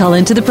 Please call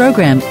into the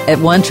program at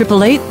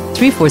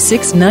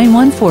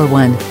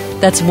 1-888-346-9141.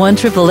 That's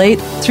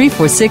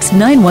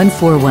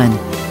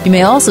 1-888-346-9141. You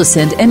may also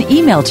send an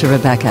email to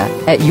Rebecca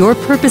at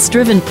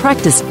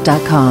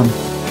yourpurposedrivenpractice.com.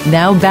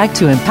 Now back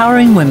to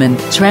Empowering Women,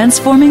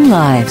 Transforming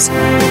Lives.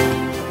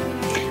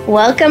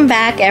 Welcome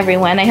back,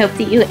 everyone. I hope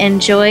that you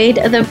enjoyed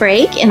the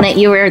break and that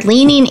you were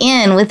leaning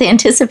in with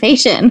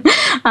anticipation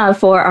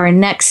for our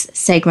next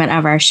segment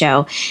of our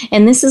show.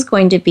 And this is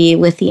going to be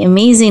with the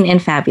amazing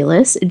and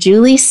fabulous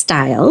Julie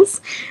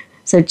Stiles.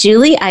 So,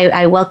 Julie,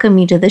 I welcome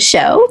you to the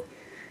show.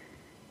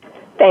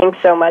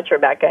 Thanks so much,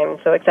 Rebecca. I'm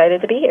so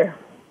excited to be here.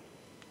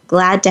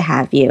 Glad to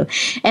have you.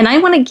 And I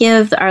want to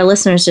give our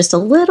listeners just a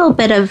little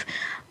bit of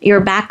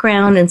your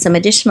background and some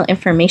additional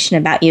information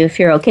about you, if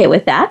you're okay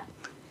with that.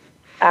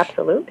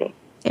 Absolutely.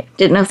 I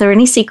didn't know if there were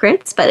any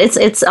secrets, but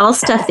it's all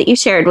stuff that you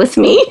shared with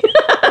me.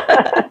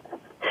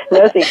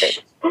 No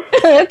secrets.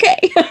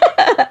 Okay.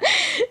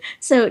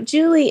 So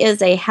Julie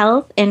is a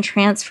health and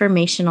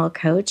transformational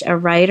coach, a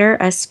writer,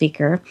 a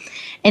speaker,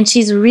 and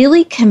she's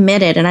really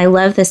committed, and I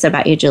love this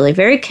about you, Julie,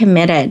 very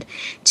committed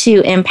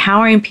to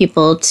empowering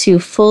people to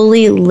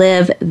fully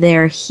live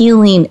their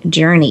healing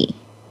journey.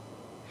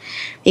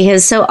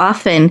 Because so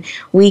often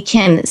we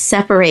can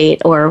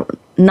separate or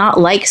not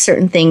like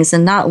certain things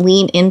and not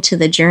lean into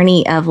the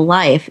journey of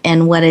life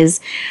and what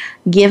is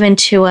given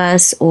to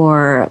us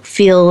or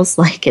feels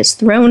like it's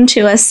thrown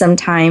to us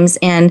sometimes.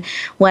 And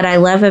what I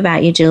love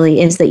about you, Julie,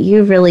 is that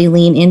you really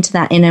lean into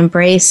that and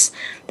embrace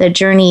the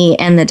journey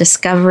and the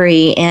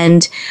discovery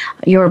and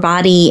your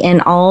body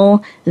and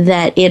all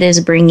that it is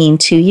bringing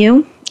to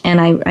you.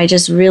 And I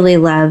just really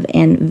love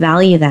and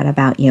value that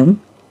about you.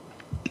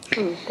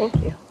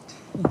 Thank you.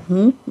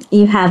 Mm-hmm.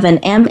 You have an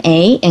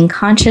MA in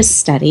Conscious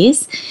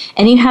Studies,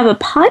 and you have a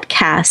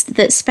podcast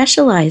that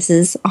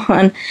specializes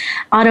on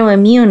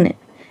autoimmune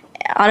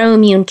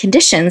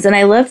conditions, and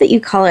I love that you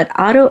call it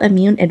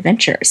Autoimmune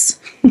Adventures.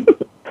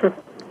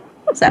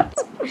 So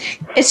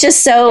it's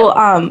just so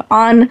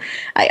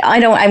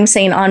I'm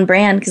saying on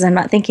brand because I'm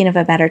not thinking of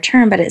a better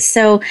term, but it's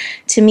so,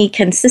 to me,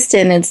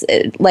 consistent.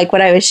 It's like what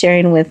I was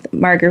sharing with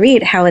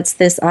Marguerite, how it's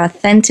this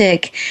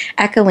authentic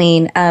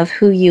echoing of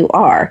who you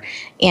are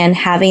and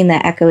having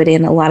that echoed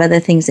in a lot of the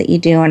things that you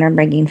do and are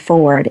bringing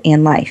forward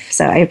in life.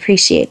 So I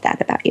appreciate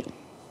that about you.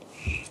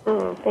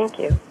 Thank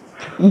you.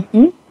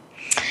 Mm-hmm.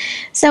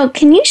 So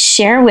can you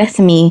share with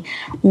me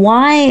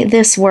why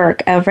this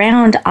work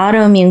around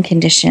autoimmune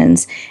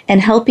conditions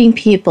and helping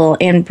people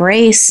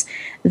embrace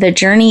the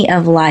journey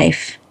of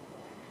life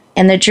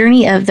and the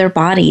journey of their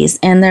bodies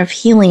and their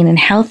healing and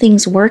how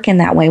things work in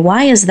that way?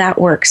 Why is that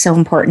work so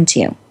important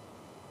to you?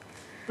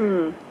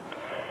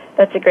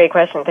 That's a great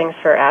question. Thanks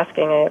for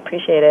asking. I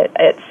appreciate it.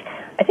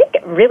 I think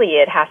really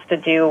it has to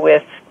do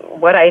with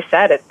what I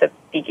said at the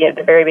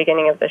very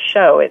beginning of the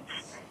show. It's,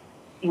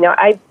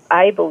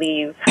 I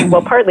believe,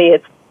 well, partly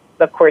it's,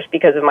 of course,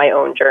 because of my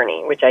own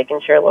journey, which I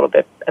can share a little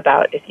bit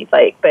about if you'd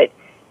like. But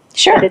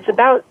sure. But it's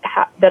about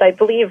that I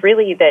believe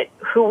really that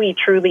who we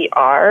truly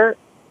are,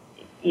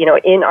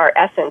 in our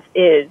essence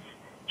is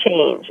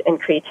change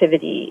and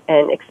creativity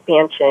and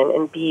expansion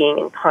and being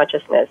and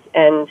consciousness.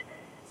 And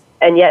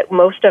yet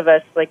most of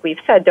us, like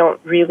we've said, don't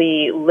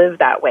really live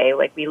that way.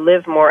 Like we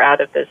live more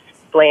out of this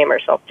blame or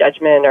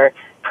self-judgment or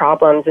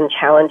problems and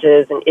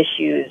challenges and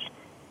issues.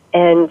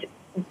 And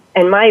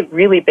my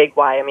really big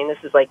why,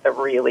 this is like the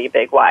really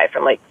big why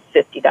from like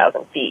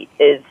 50,000 feet,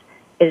 is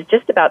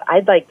just about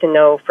I'd like to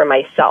know for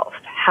myself,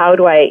 how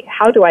do I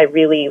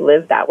really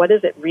live that? What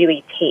does it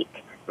really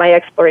take? My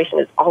exploration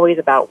is always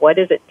about what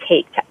does it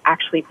take to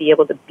actually be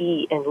able to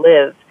be and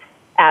live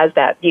as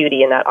that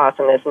beauty and that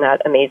awesomeness and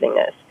that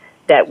amazingness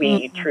that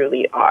we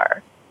truly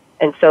are.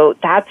 And so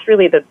that's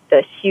really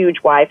the huge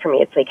why for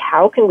me. It's like,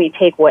 how can we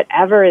take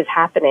whatever is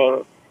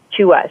happening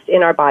to us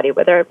in our body,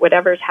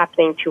 whatever is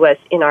happening to us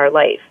in our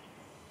life,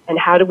 and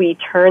how do we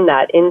turn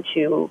that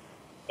into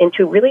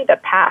really the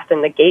path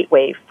and the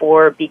gateway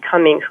for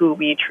becoming who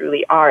we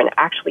truly are and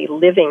actually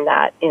living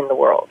that in the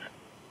world.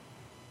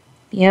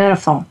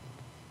 Beautiful.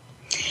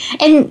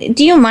 And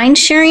do you mind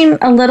sharing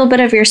a little bit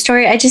of your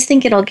story? I just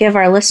think it'll give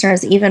our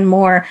listeners even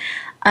more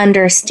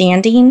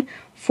understanding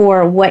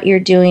for what you're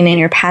doing and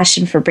your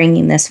passion for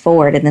bringing this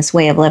forward in this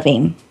way of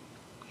living.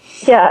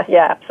 Yeah,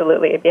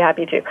 absolutely. I'd be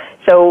happy to.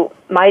 So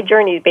my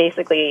journey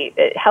basically,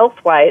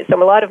 health-wise,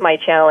 so a lot of my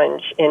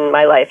challenge in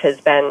my life has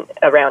been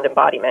around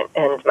embodiment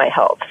and my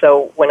health.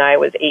 So when I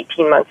was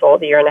 18 months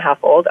old, a year and a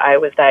half old, I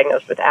was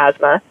diagnosed with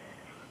asthma.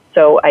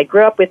 So I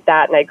grew up with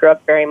that, and I grew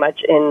up very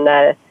much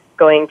in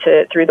going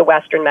through the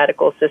Western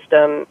medical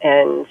system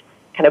and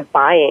kind of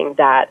buying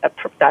that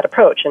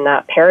approach and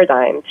that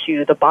paradigm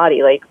to the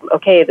body. Like,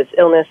 okay, this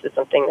illness is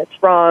something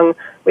that's wrong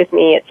with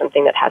me. It's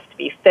something that has to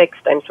be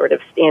fixed. I'm sort of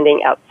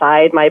standing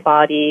outside my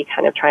body,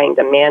 kind of trying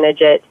to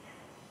manage it.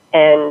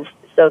 And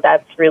so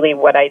that's really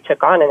what I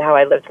took on and how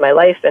I lived my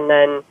life.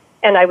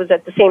 And I was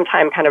at the same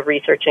time kind of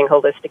researching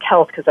holistic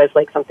health because I was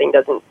like, something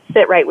doesn't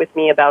sit right with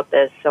me about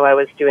this. So I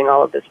was doing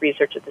all of this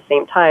research at the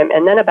same time.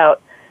 And then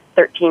about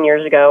 13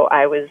 years ago,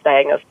 I was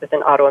diagnosed with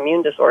an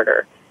autoimmune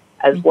disorder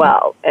as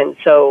well. And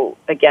so,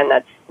 again,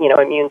 that's,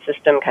 immune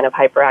system, kind of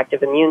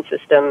hyperactive immune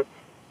system.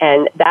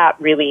 And that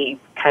really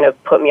kind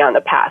of put me on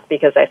the path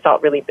because I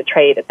felt really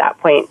betrayed at that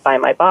point by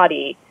my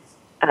body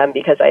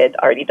because I had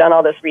already done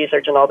all this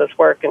research and all this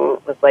work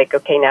and was like,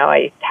 okay, now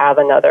I have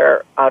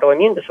another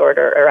autoimmune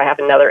disorder, or I have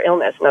another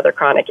illness, another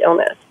chronic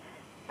illness,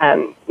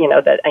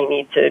 that I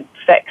need to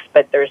fix.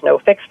 But there's no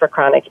fix for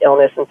chronic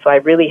illness. And so I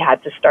really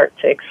had to start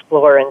to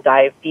explore and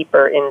dive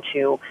deeper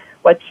into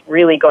what's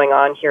really going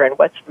on here and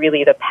what's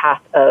really the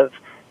path of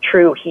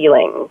true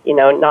healing,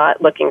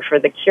 not looking for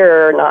the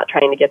cure, not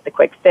trying to get the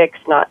quick fix,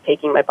 not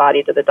taking my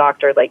body to the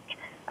doctor like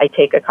I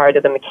take a car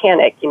to the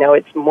mechanic.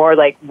 It's more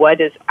like,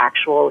 what is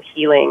actual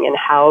healing and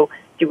how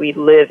do we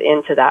live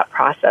into that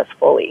process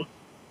fully?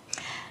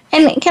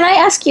 And can I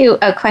ask you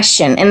a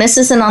question? And this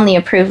isn't on the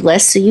approved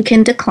list, so you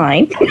can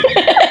decline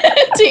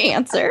to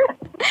answer.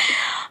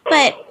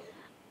 But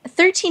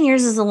 13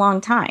 years is a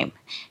long time.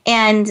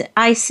 And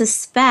I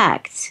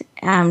suspect,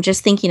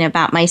 just thinking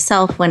about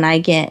myself when I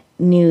get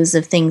news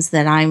of things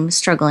that I'm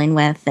struggling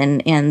with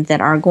and that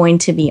are going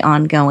to be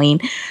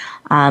ongoing,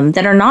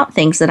 that are not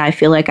things that I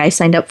feel like I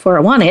signed up for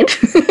or wanted.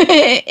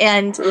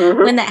 And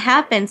when that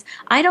happens,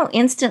 I don't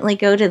instantly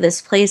go to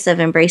this place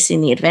of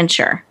embracing the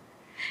adventure.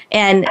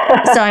 And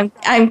so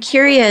I'm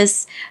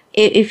curious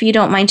if you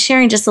don't mind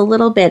sharing just a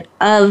little bit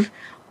of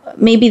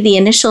maybe the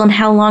initial and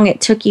how long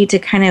it took you to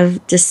kind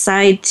of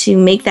decide to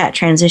make that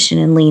transition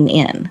and lean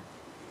in.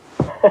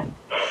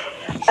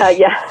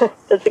 Yeah,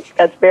 that's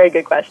a very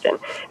good question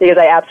because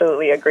I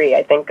absolutely agree.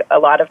 I think a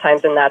lot of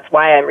times, and that's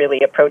why I'm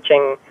really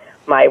approaching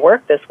my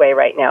work this way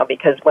right now,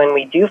 because when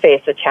we do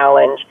face a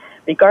challenge,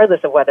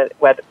 regardless of what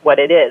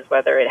it is,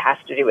 whether it has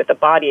to do with the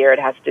body or it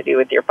has to do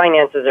with your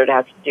finances or it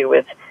has to do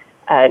with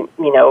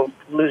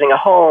losing a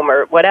home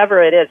or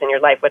whatever it is in your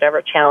life,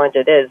 whatever challenge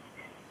it is,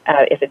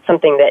 if it's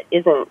something that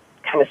isn't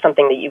kind of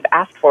something that you've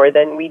asked for,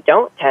 then we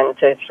don't tend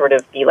to sort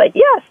of be like,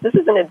 yes, this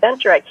is an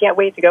adventure. I can't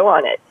wait to go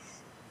on it.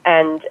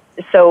 And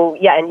so,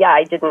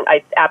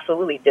 I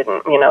absolutely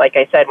didn't. Like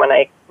I said, when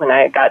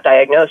I got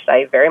diagnosed,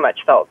 I very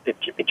much felt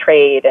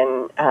betrayed,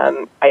 and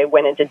I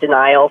went into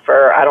denial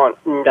for, I don't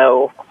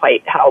know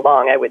quite how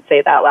long I would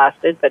say that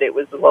lasted, but it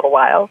was a little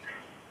while.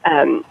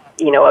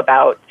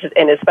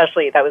 And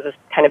especially that was just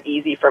kind of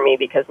easy for me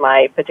because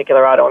my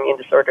particular autoimmune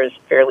disorder is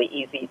fairly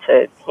easy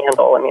to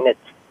handle. I mean, it's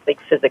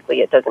like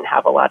physically, it doesn't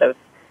have a lot of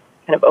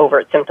kind of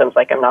overt symptoms,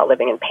 like I'm not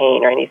living in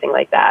pain or anything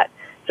like that.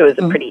 So it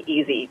was a pretty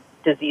easy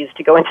disease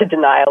to go into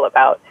denial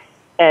about.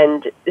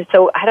 And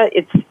so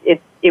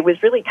it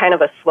was really kind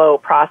of a slow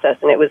process,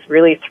 and it was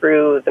really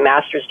through the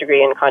master's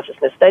degree in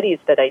consciousness studies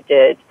that I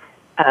did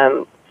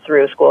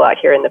through a school out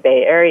here in the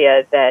Bay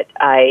Area that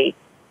I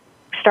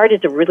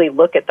started to really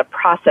look at the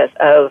process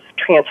of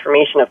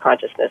transformation of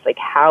consciousness, like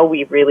how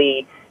we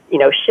really,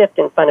 shift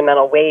in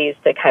fundamental ways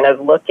to kind of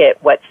look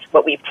at what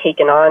we've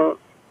taken on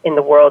in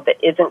the world that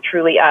isn't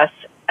truly us,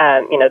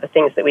 the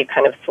things that we've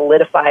kind of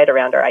solidified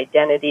around our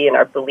identity and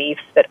our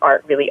beliefs that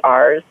aren't really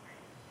ours,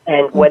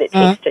 and what it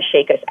takes to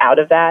shake us out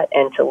of that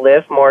and to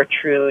live more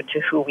true to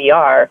who we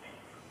are.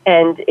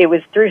 And it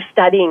was through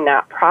studying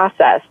that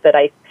process that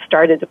I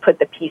started to put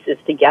the pieces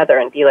together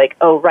and be like,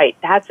 oh, right,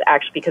 that's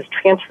actually because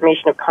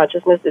transformation of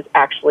consciousness is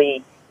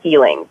actually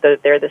healing.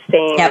 They're the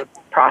same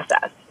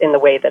process in the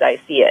way that I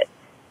see it.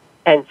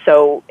 And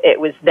so it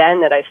was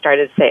then that I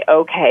started to say,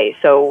 okay,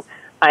 so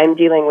I'm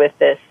dealing with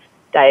this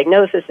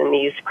diagnosis and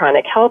these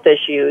chronic health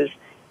issues,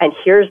 and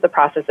here's the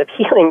process of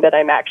healing that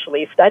I'm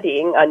actually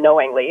studying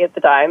unknowingly at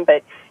the time.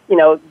 But,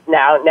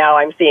 now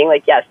I'm seeing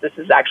like, yes, this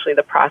is actually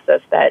the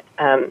process that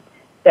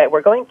that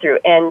we're going through.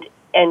 And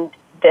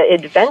the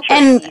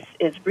adventure piece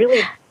is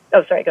really...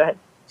 Oh, sorry, go ahead.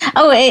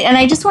 Oh, and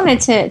I just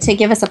wanted to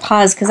give us a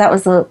pause because that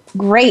was the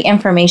great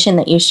information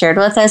that you shared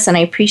with us, and I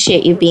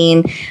appreciate you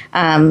being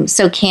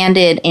so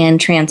candid and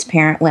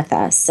transparent with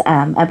us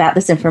about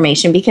this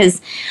information.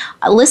 Because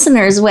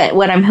listeners,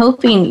 what I'm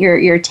hoping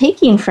you're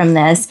taking from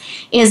this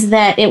is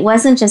that it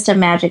wasn't just a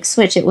magic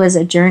switch; it was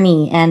a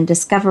journey and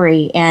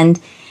discovery. And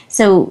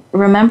so,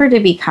 remember to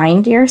be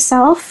kind to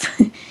yourself.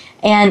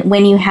 And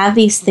when you have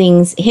these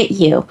things hit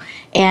you,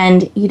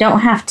 and you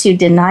don't have to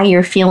deny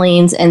your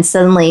feelings and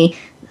suddenly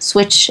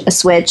switch a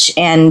switch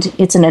and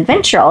it's an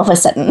adventure all of a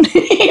sudden.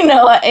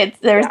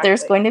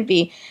 There's going to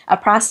be a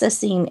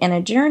processing and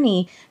a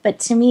journey. But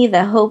to me,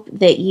 the hope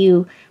that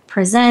you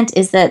present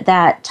is that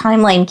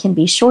timeline can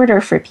be shorter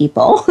for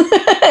people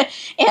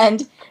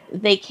and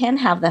they can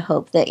have the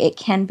hope that it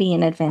can be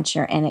an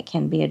adventure and it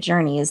can be a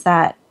journey. Is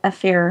that a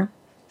fair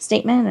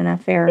statement and a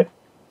fair...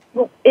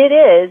 It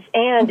is,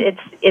 and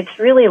it's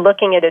really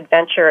looking at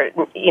adventure,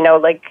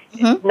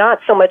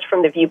 not so much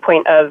from the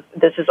viewpoint of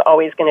this is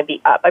always going to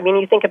be up. I mean,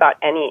 you think about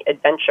any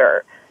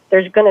adventure,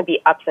 there's going to be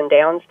ups and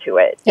downs to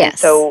it. Yes. And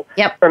so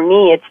for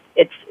me,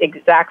 it's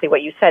exactly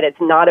what you said.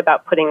 It's not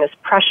about putting this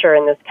pressure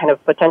and this kind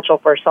of potential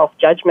for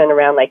self-judgment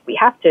around, like, we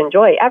have to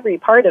enjoy every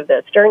part of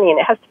this journey,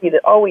 and it has to be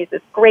always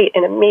this great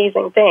and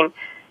amazing thing.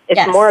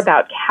 It's more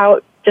about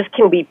how just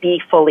can we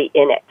be fully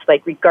in it?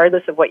 Like,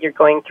 regardless of what you're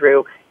going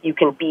through, you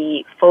can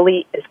be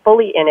fully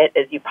in it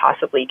as you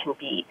possibly can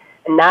be.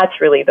 And that's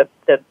really the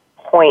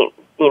point,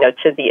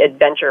 to the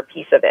adventure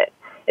piece of it.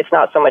 It's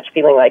not so much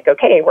feeling like,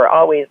 okay, we're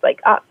always like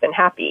up and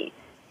happy.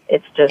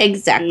 It's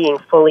just being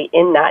fully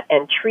in that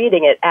and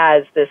treating it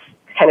as this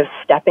kind of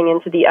stepping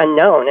into the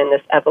unknown and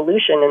this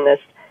evolution and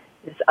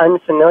this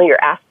unfamiliar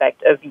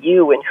aspect of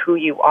you and who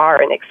you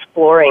are and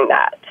exploring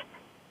that.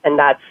 And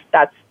that's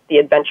the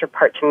adventure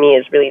part to me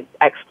is really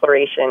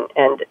exploration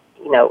and,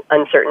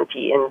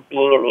 uncertainty and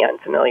being in the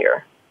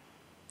unfamiliar.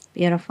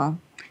 Beautiful.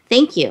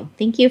 Thank you.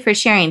 Thank you for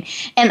sharing.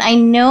 And I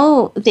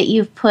know that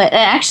you've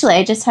actually,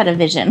 I just had a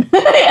vision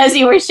as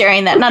you were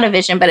sharing that, not a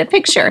vision, but a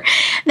picture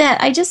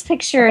that I just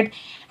pictured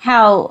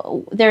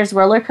how there's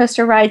roller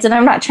coaster rides, and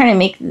I'm not trying to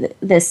make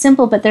this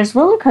simple, but there's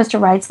roller coaster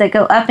rides that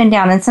go up and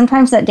down, and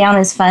sometimes that down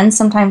is fun,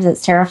 sometimes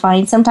it's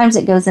terrifying, sometimes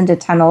it goes into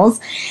tunnels,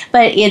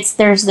 but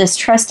there's this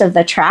trust of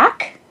the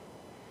track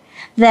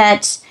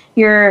that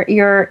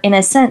you're in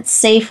a sense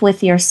safe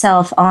with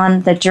yourself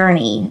on the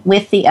journey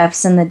with the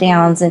ups and the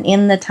downs and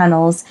in the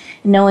tunnels,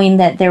 knowing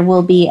that there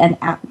will be an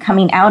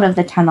coming out of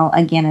the tunnel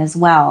again as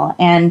well.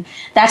 And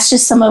that's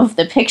just some of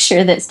the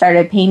picture that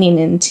started painting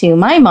into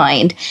my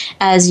mind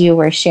as you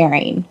were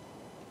sharing.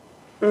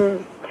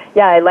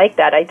 Yeah, I like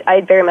that.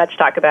 I very much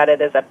talk about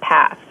it as a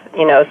path,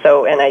 and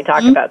I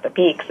talk about the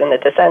peaks and the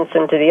descents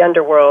into the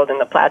underworld and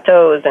the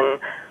plateaus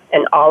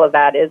and all of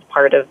that is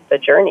part of the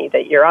journey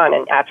that you're on.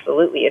 And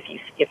absolutely,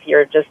 if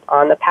you're just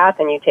on the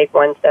path and you take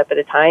one step at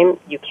a time,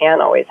 you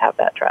can always have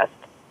that trust.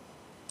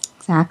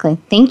 Exactly.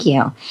 Thank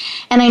you.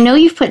 And I know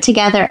you've put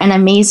together an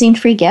amazing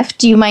free gift.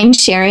 Do you mind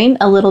sharing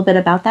a little bit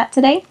about that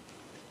today?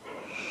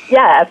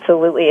 Yeah,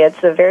 absolutely.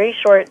 It's a very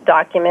short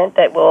document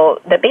that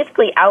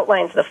basically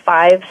outlines the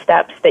 5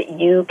 steps that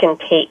you can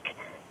take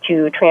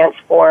to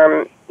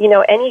transform,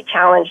 any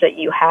challenge that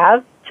you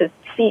have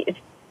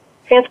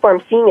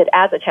transform seeing it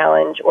as a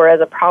challenge or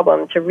as a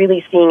problem to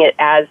really seeing it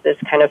as this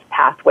kind of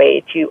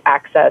pathway to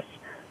access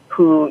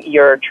who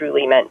you're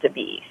truly meant to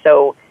be.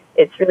 So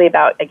it's really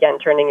about, again,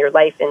 turning your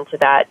life into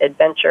that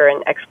adventure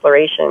and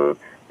exploration,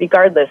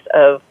 regardless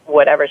of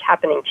whatever's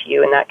happening to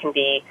you. And that can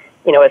be,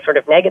 a sort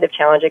of negative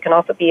challenge. It can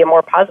also be a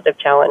more positive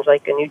challenge,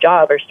 like a new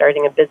job or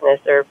starting a business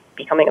or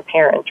becoming a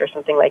parent or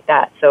something like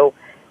that. So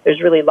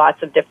there's really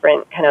lots of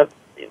different kind of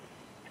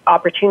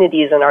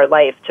opportunities in our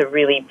life to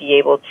really be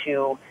able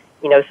to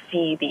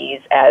see these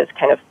as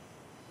kind of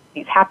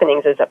these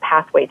happenings as a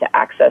pathway to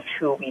access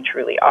who we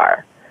truly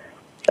are.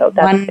 So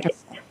that's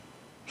wonderful.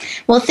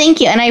 Well, thank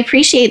you. And I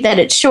appreciate that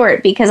it's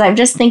short because I'm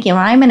just thinking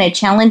when I'm in a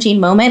challenging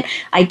moment,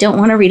 I don't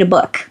want to read a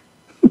book.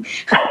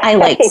 I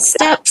like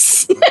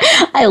steps,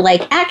 I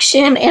like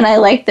action, and I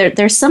like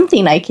there's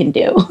something I can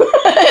do.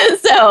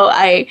 So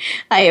I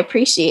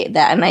appreciate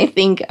that. And I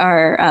think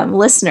our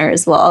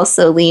listeners will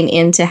also lean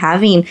into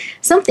having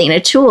something, a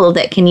tool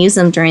that can use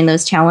them during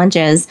those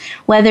challenges,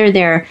 whether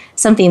they're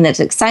something that's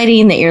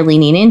exciting that you're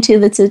leaning into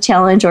that's a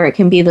challenge, or it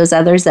can be those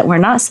others that we're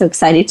not so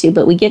excited to,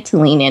 but we get to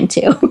lean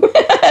into.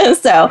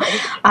 So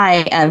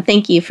I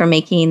thank you for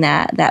making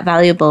that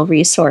valuable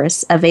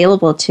resource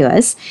available to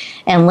us.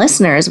 And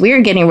listeners, we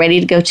are getting ready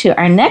to go to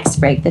our next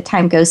break. The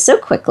time goes so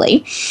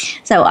quickly.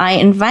 So I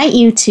invite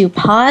you to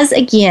pause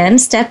again,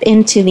 step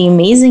into the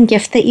amazing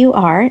gift that you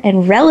are,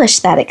 and relish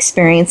that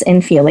experience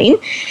and feeling.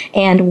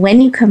 And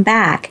when you come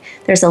back,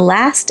 there's a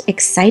last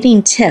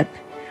exciting tip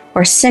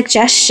or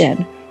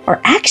suggestion or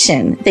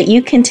action that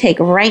you can take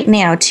right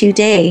now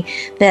today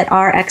that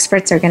our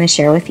experts are going to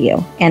share with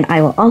you. And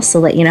I will also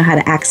let you know how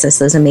to access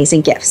those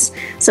amazing gifts.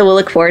 So we'll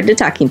look forward to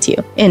talking to you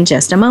in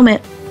just a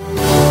moment.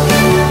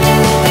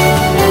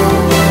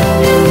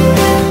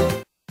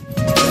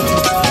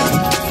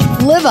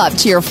 Live up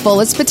to your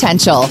fullest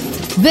potential.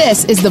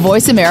 This is the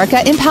Voice America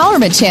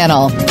Empowerment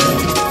Channel.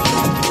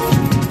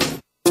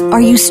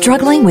 Are you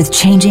struggling with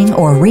changing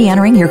or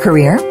re-entering your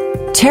career?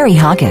 Terry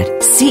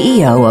Hockett,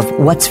 CEO of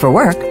What's for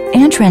Work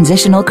and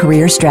transitional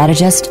career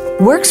strategist,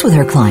 works with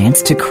her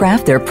clients to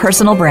craft their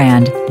personal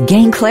brand,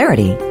 gain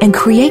clarity, and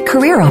create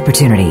career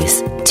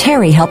opportunities.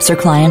 Terry helps her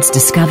clients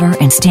discover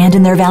and stand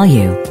in their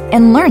value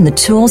and learn the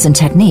tools and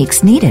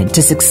techniques needed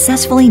to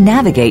successfully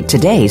navigate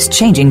today's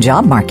changing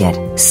job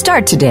market.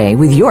 Start today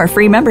with your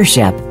free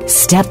membership.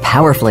 Step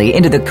powerfully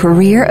into the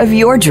career of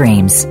your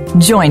dreams.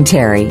 Join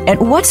Terry at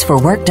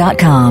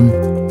whatsforwork.com.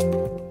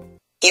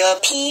 Your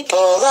people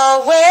are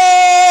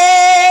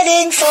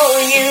waiting for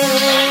you.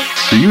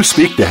 Do you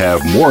speak to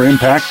have more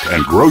impact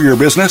and grow your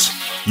business?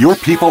 Your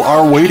people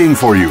are waiting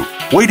for you,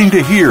 waiting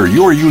to hear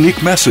your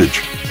unique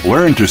message.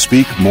 Learn to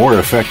speak more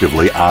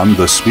effectively on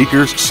the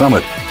Speakers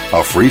Summit,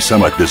 a free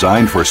summit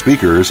designed for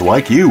speakers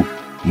like you.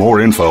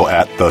 More info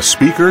at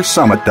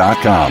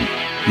thespeakersummit.com.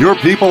 Your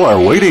people are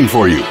waiting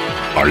for you.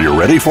 Are you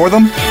ready for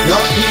them? Your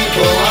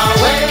people are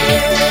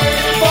waiting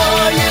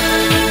for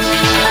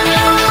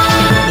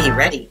you. Be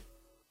ready.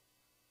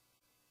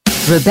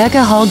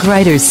 Rebecca Hall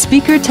Gruyter's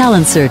Speaker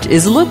Talent Search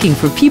is looking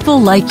for people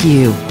like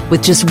you.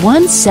 With just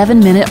one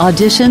 7-minute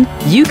audition,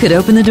 you could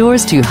open the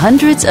doors to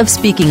hundreds of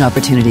speaking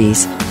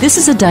opportunities. This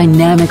is a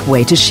dynamic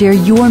way to share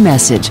your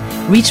message,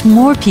 reach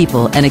more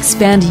people, and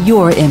expand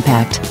your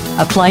impact.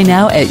 Apply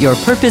now at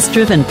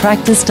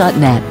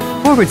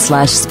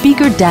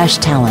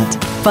yourpurposedrivenpractice.net/speaker-talent.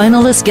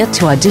 Finalists get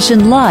to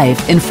audition live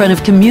in front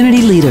of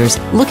community leaders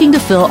looking to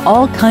fill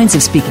all kinds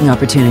of speaking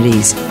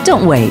opportunities.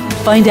 Don't wait.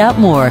 Find out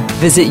more.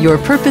 Visit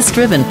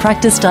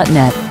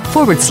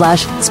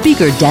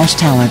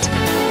yourpurposedrivenpractice.net/speaker-talent.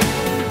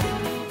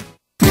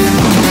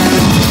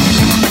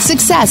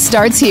 Success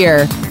starts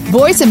here.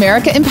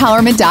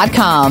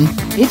 VoiceAmericaEmpowerment.com.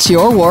 It's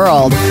your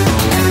world.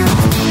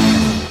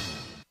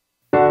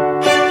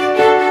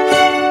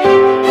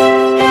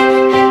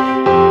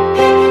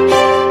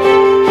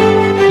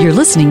 You're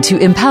listening to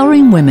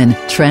Empowering Women,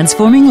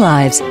 Transforming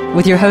Lives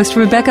with your host,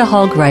 Rebecca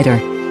Hall Gruyter.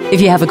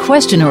 If you have a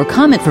question or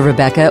comment for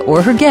Rebecca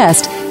or her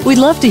guest, we'd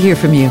love to hear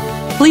from you.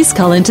 Please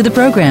call into the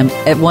program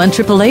at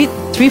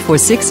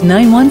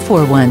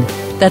 1-888-346-9141.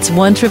 That's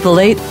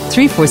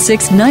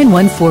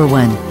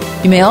 1-888-346-9141.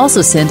 You may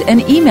also send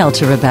an email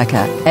to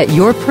Rebecca at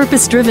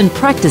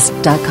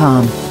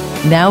yourpurposedrivenpractice.com.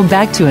 Now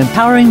back to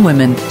Empowering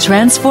Women,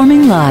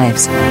 Transforming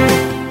Lives.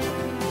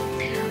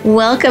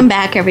 Welcome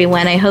back,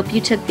 everyone. I hope you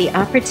took the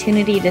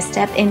opportunity to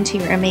step into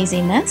your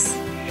amazingness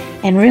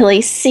and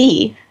really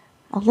see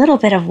a little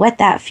bit of what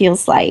that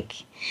feels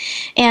like.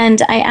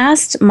 And I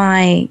asked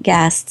my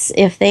guests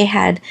if they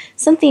had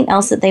something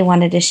else that they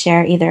wanted to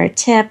share, either a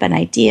tip, an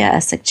idea, a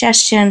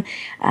suggestion,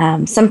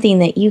 something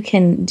that you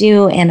can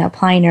do and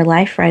apply in your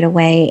life right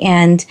away.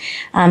 And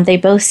they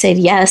both said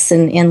yes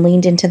and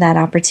leaned into that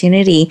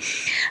opportunity.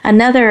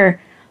 Another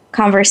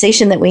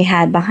conversation that we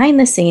had behind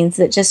the scenes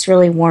that just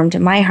really warmed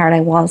my heart, I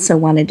also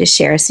wanted to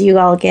share. So you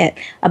all get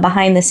a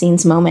behind the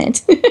scenes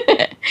moment.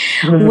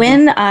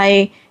 When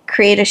I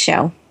create a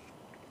show,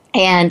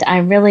 and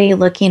I'm really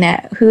looking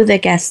at who the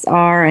guests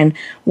are and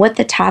what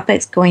the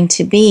topic's going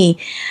to be,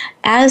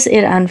 as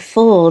it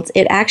unfolds,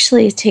 it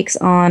actually takes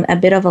on a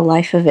bit of a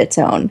life of its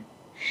own.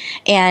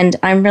 And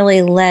I'm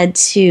really led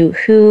to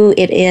who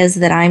it is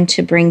that I'm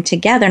to bring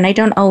together. And I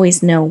don't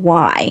always know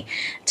why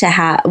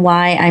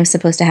I'm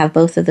supposed to have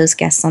both of those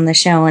guests on the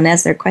show. And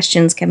as their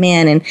questions come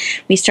in and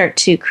we start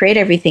to create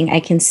everything, I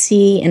can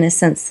see, in a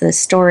sense, the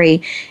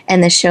story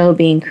and the show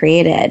being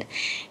created.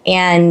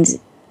 And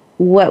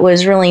what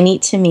was really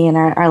neat to me in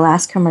our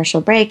last commercial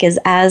break is,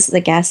 as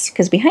the guests,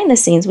 because behind the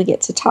scenes we get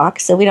to talk,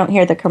 so we don't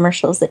hear the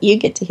commercials that you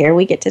get to hear,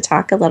 we get to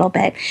talk a little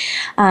bit.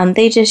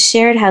 They just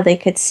shared how they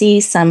could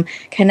see some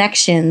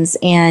connections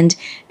and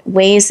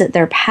ways that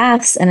their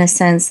paths, in a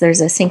sense,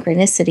 there's a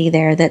synchronicity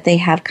there that they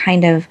have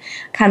kind of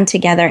come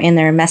together in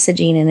their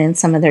messaging and in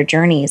some of their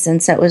journeys.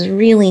 And so it was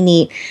really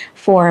neat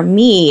for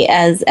me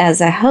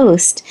as a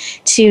host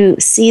to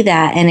see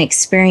that and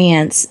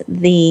experience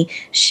the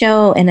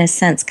show, in a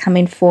sense,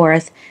 coming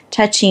forth,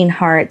 touching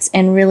hearts,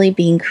 and really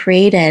being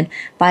created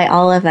by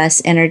all of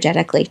us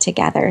energetically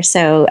together.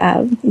 So,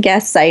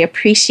 guests, I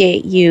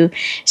appreciate you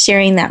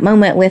sharing that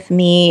moment with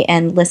me,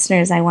 and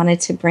listeners, I wanted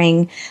to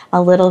bring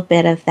a little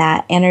bit of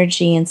that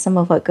energy and some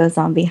of what goes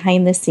on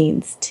behind the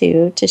scenes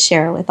to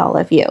share with all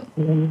of you.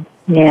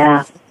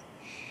 Yeah.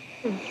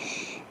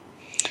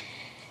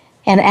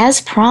 And as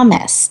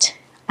promised,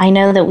 I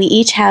know that we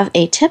each have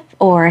a tip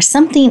or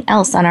something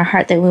else on our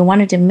heart that we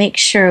wanted to make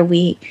sure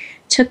we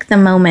took the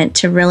moment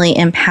to really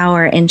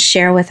empower and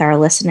share with our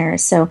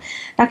listeners. So,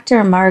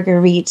 Dr.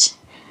 Marguerite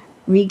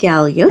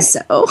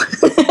Rigoglioso,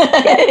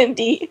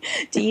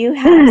 do you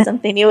have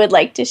something you would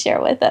like to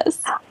share with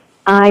us?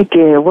 I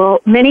do. Well,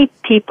 many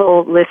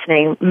people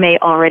listening may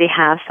already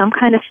have some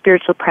kind of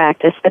spiritual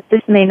practice, but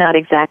this may not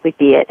exactly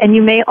be it. And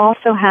you may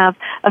also have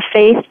a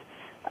faith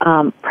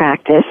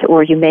practice,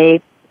 or you may,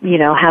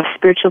 have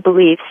spiritual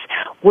beliefs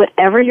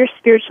whatever your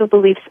spiritual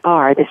beliefs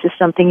are, this is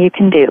something you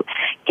can do.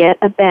 Get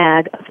a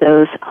bag of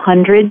those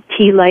 100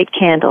 tea light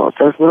candles,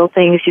 those little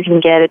things you can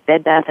get at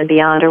Bed Bath &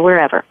 Beyond or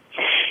wherever.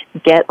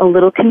 Get a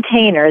little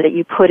container that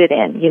you put it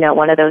in,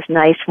 one of those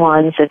nice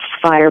ones that's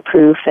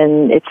fireproof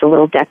and it's a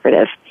little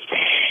decorative.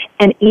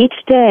 And each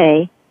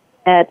day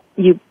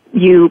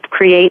you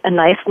create a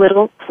nice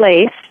little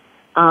place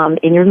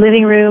in your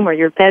living room or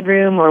your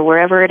bedroom or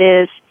wherever it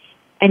is,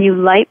 and you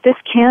light this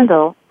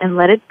candle and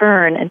let it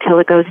burn until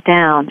it goes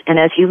down. And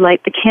as you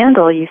light the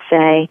candle, you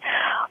say,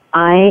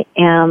 I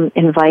am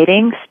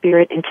inviting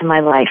Spirit into my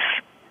life.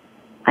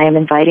 I am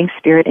inviting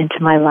Spirit into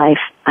my life.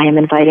 I am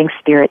inviting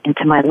Spirit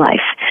into my life.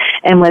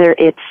 And whether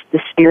it's the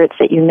spirits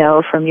that you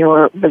know from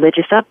your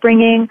religious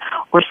upbringing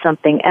or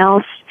something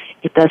else,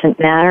 it doesn't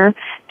matter.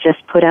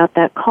 Just put out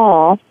that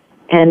call.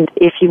 And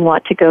if you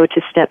want to go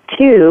to step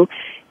 2,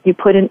 you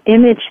put an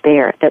image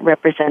there that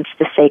represents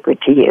the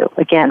sacred to you,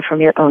 again, from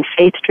your own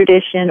faith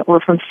tradition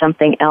or from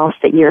something else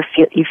that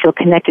you feel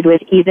connected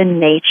with, even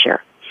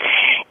nature.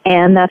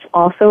 And that's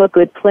also a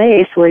good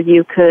place where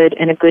you could,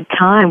 and a good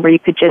time where you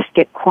could just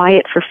get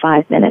quiet for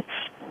 5 minutes.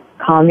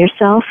 Calm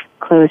yourself,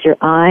 close your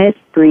eyes,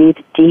 breathe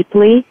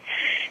deeply,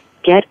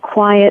 get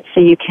quiet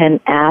so you can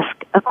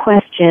ask a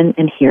question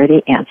and hear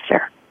the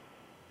answer.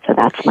 So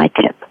that's my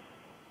tip.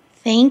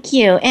 Thank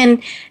you.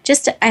 And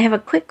I have a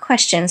quick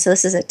question. So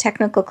this is a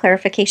technical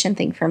clarification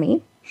thing for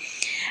me.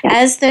 Yes.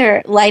 As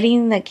they're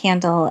lighting the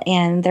candle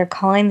and they're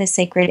calling the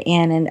sacred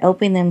in and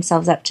opening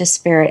themselves up to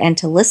Spirit and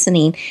to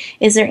listening,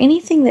 is there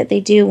anything that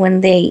they do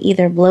when they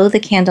either blow the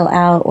candle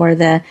out or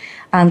the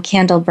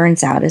candle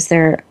burns out? Is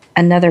there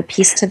another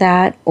piece to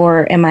that,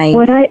 or am I...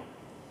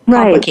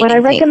 What I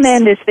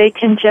recommend is they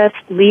can just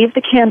leave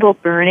the candle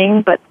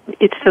burning, but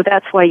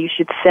that's why you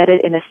should set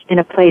it in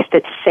a place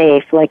that's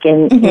safe, like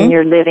in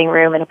your living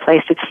room, in a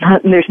place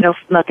that's there's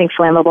nothing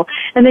flammable,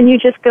 and then you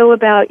just go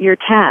about your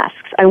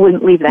tasks. I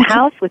wouldn't leave the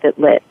house with it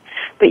lit,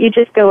 but you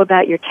just go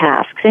about your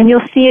tasks, and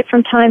you'll see it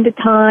from time to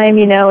time.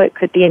 It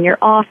could be in your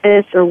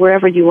office or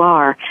wherever you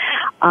are,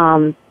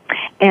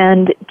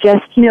 and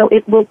just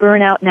it will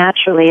burn out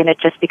naturally, and it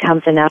just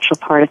becomes a natural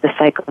part of the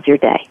cycle of your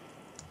day.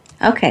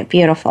 Okay,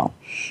 beautiful.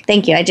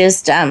 Thank you. I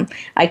just,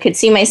 I could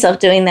see myself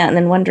doing that and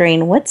then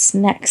wondering, what's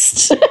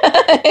next?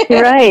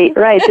 Right.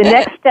 The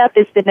next step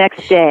is the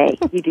next day.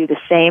 You do the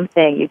same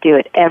thing. You do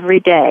it every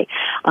day.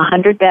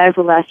 100 bags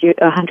will last you,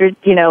 100,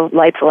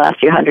 lights will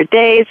last you 100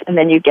 days, and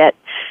then you get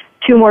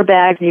 2 more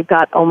bags and you've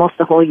got almost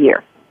a whole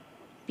year.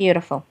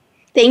 Beautiful.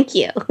 Thank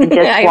you. And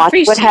just watch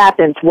what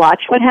happens.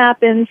 Watch what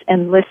happens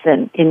and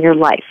listen in your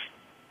life.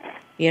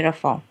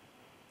 Beautiful.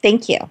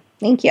 Thank you.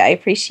 I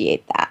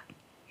appreciate that.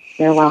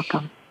 You're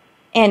welcome.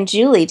 And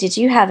Julie, did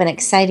you have an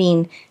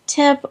exciting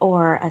tip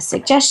or a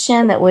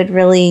suggestion that would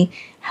really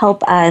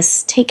help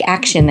us take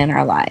action in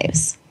our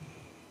lives?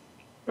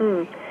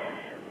 Well,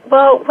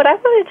 what I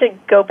wanted to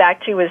go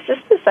back to was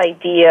just this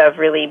idea of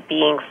really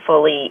being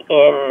fully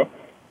in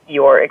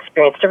your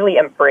experience, to really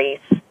embrace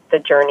the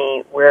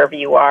journey wherever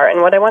you are.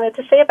 And what I wanted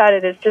to say about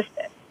it is just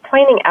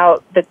pointing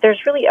out that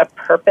there's really a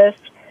purpose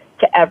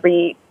to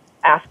every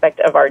aspect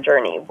of our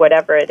journey,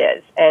 whatever it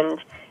is.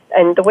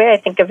 And the way I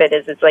think of it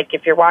is, it's like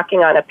if you're walking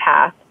on a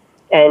path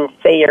and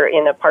say you're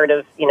in a part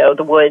of,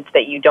 the woods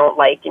that you don't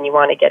like and you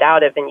want to get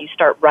out of, and you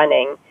start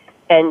running.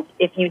 And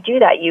if you do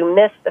that, you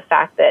miss the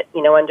fact that,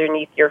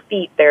 underneath your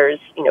feet, there's,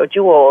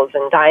 jewels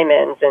and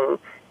diamonds and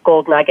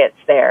gold nuggets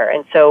there.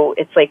 And so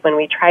it's like when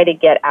we try to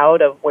get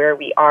out of where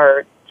we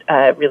are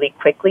really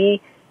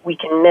quickly, we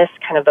can miss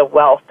kind of the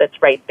wealth that's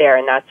right there.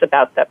 And that's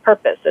about the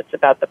purpose. It's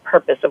about the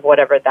purpose of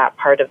whatever that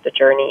part of the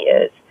journey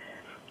is.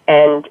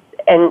 And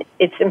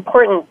it's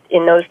important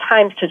in those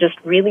times to just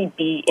really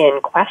be in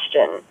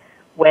question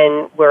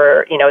when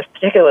we're,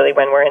 particularly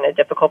when we're in a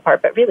difficult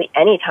part, but really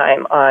any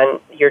time on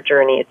your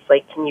journey, it's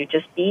like, can you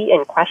just be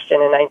in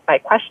question? And by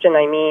question,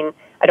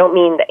 I don't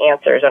mean the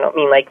answers. I don't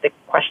mean like the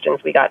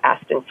questions we got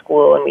asked in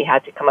school and we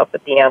had to come up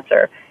with the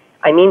answer.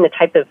 I mean the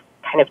type of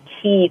kind of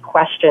key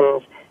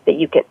questions that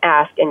you can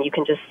ask and you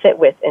can just sit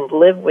with and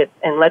live with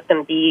and let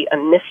them be a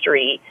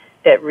mystery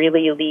that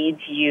really leads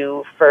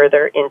you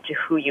further into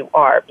who you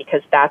are,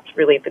 because that's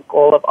really the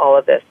goal of all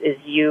of this, is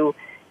you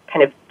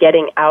kind of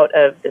getting out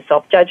of the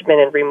self-judgment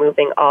and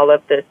removing all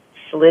of the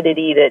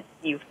solidity that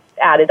you've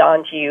added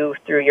onto you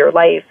through your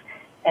life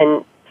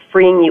and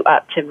freeing you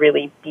up to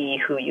really be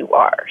who you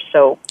are.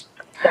 So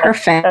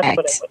perfect. That's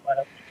what I would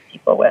want to leave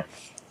people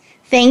with.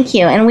 Thank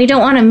you. And we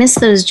don't want to miss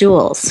those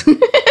jewels.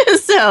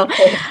 So,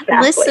 exactly.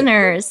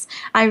 Listeners,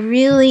 I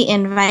really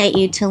invite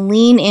you to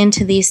lean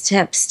into these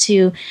tips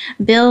to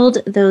build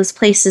those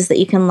places that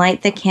you can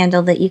light the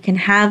candle, that you can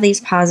have these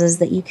pauses,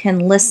 that you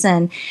can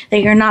listen,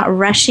 that you're not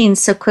rushing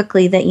so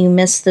quickly that you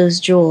miss those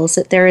jewels,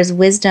 that there is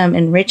wisdom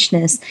and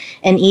richness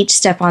in each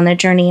step on the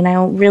journey. And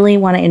I really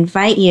want to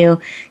invite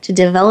you to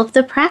develop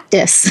the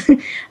practice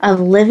of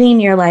living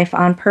your life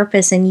on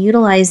purpose and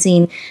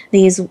utilizing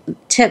these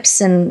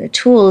tips and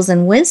tools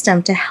and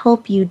wisdom to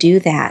help you do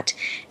that.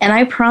 And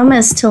I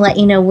promise to let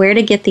you know where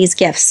to get these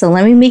gifts. So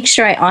let me make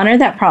sure I honor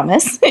that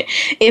promise.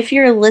 If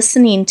you're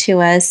listening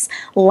to us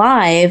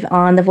live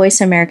on the Voice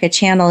America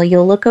channel,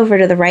 you'll look over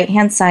to the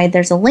right-hand side.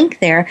 There's a link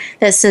there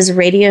that says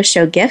Radio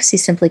Show Gifts. You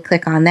simply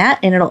click on that,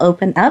 and it'll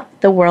open up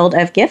the world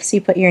of gifts.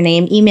 You put your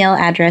name, email,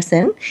 address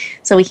in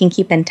so we can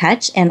keep in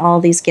touch, and all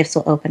these gifts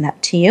will open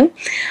up to you.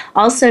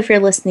 Also, if you're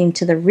listening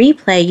to the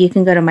replay, you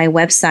can go to my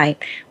website,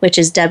 which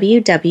is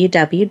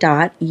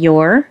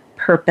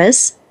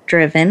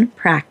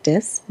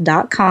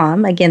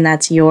www.yourpurposedrivenpractice.com. Again,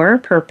 that's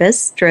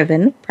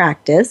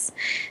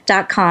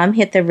yourpurposedrivenpractice.com.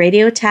 Hit the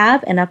radio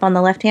tab, and up on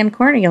the left-hand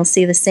corner, you'll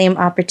see the same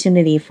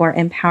opportunity for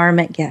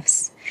empowerment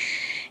gifts.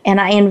 And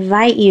I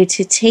invite you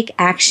to take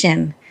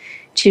action,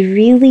 to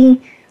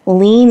really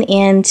lean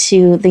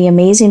into the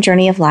amazing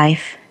journey of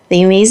life,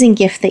 the amazing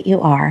gift that you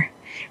are.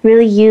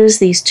 Really use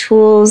these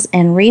tools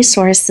and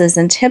resources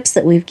and tips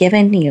that we've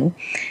given you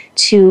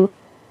to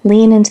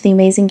lean into the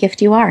amazing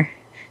gift you are,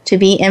 to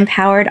be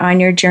empowered on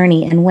your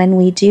journey. And when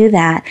we do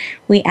that,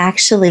 we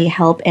actually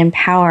help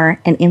empower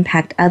and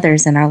impact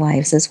others in our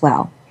lives as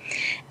well.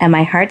 And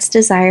my heart's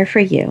desire for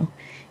you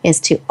is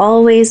to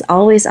always,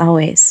 always,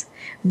 always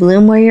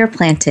bloom where you're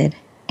planted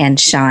and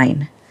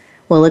shine.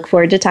 We'll look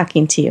forward to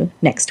talking to you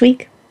next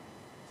week.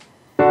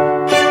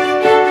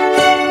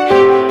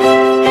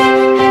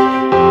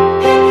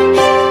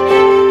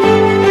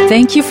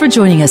 Thank you for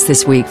joining us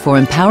this week for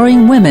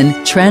Empowering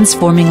Women,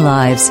 Transforming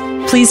Lives.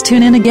 Please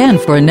tune in again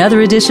for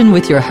another edition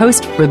with your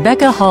host,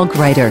 Rebecca Hall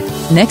Gruyter,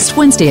 next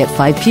Wednesday at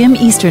 5 p.m.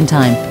 Eastern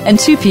Time and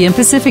 2 p.m.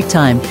 Pacific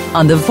Time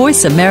on the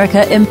Voice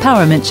America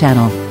Empowerment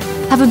Channel.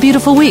 Have a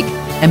beautiful week,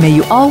 and may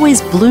you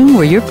always bloom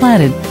where you're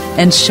planted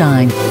and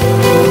shine.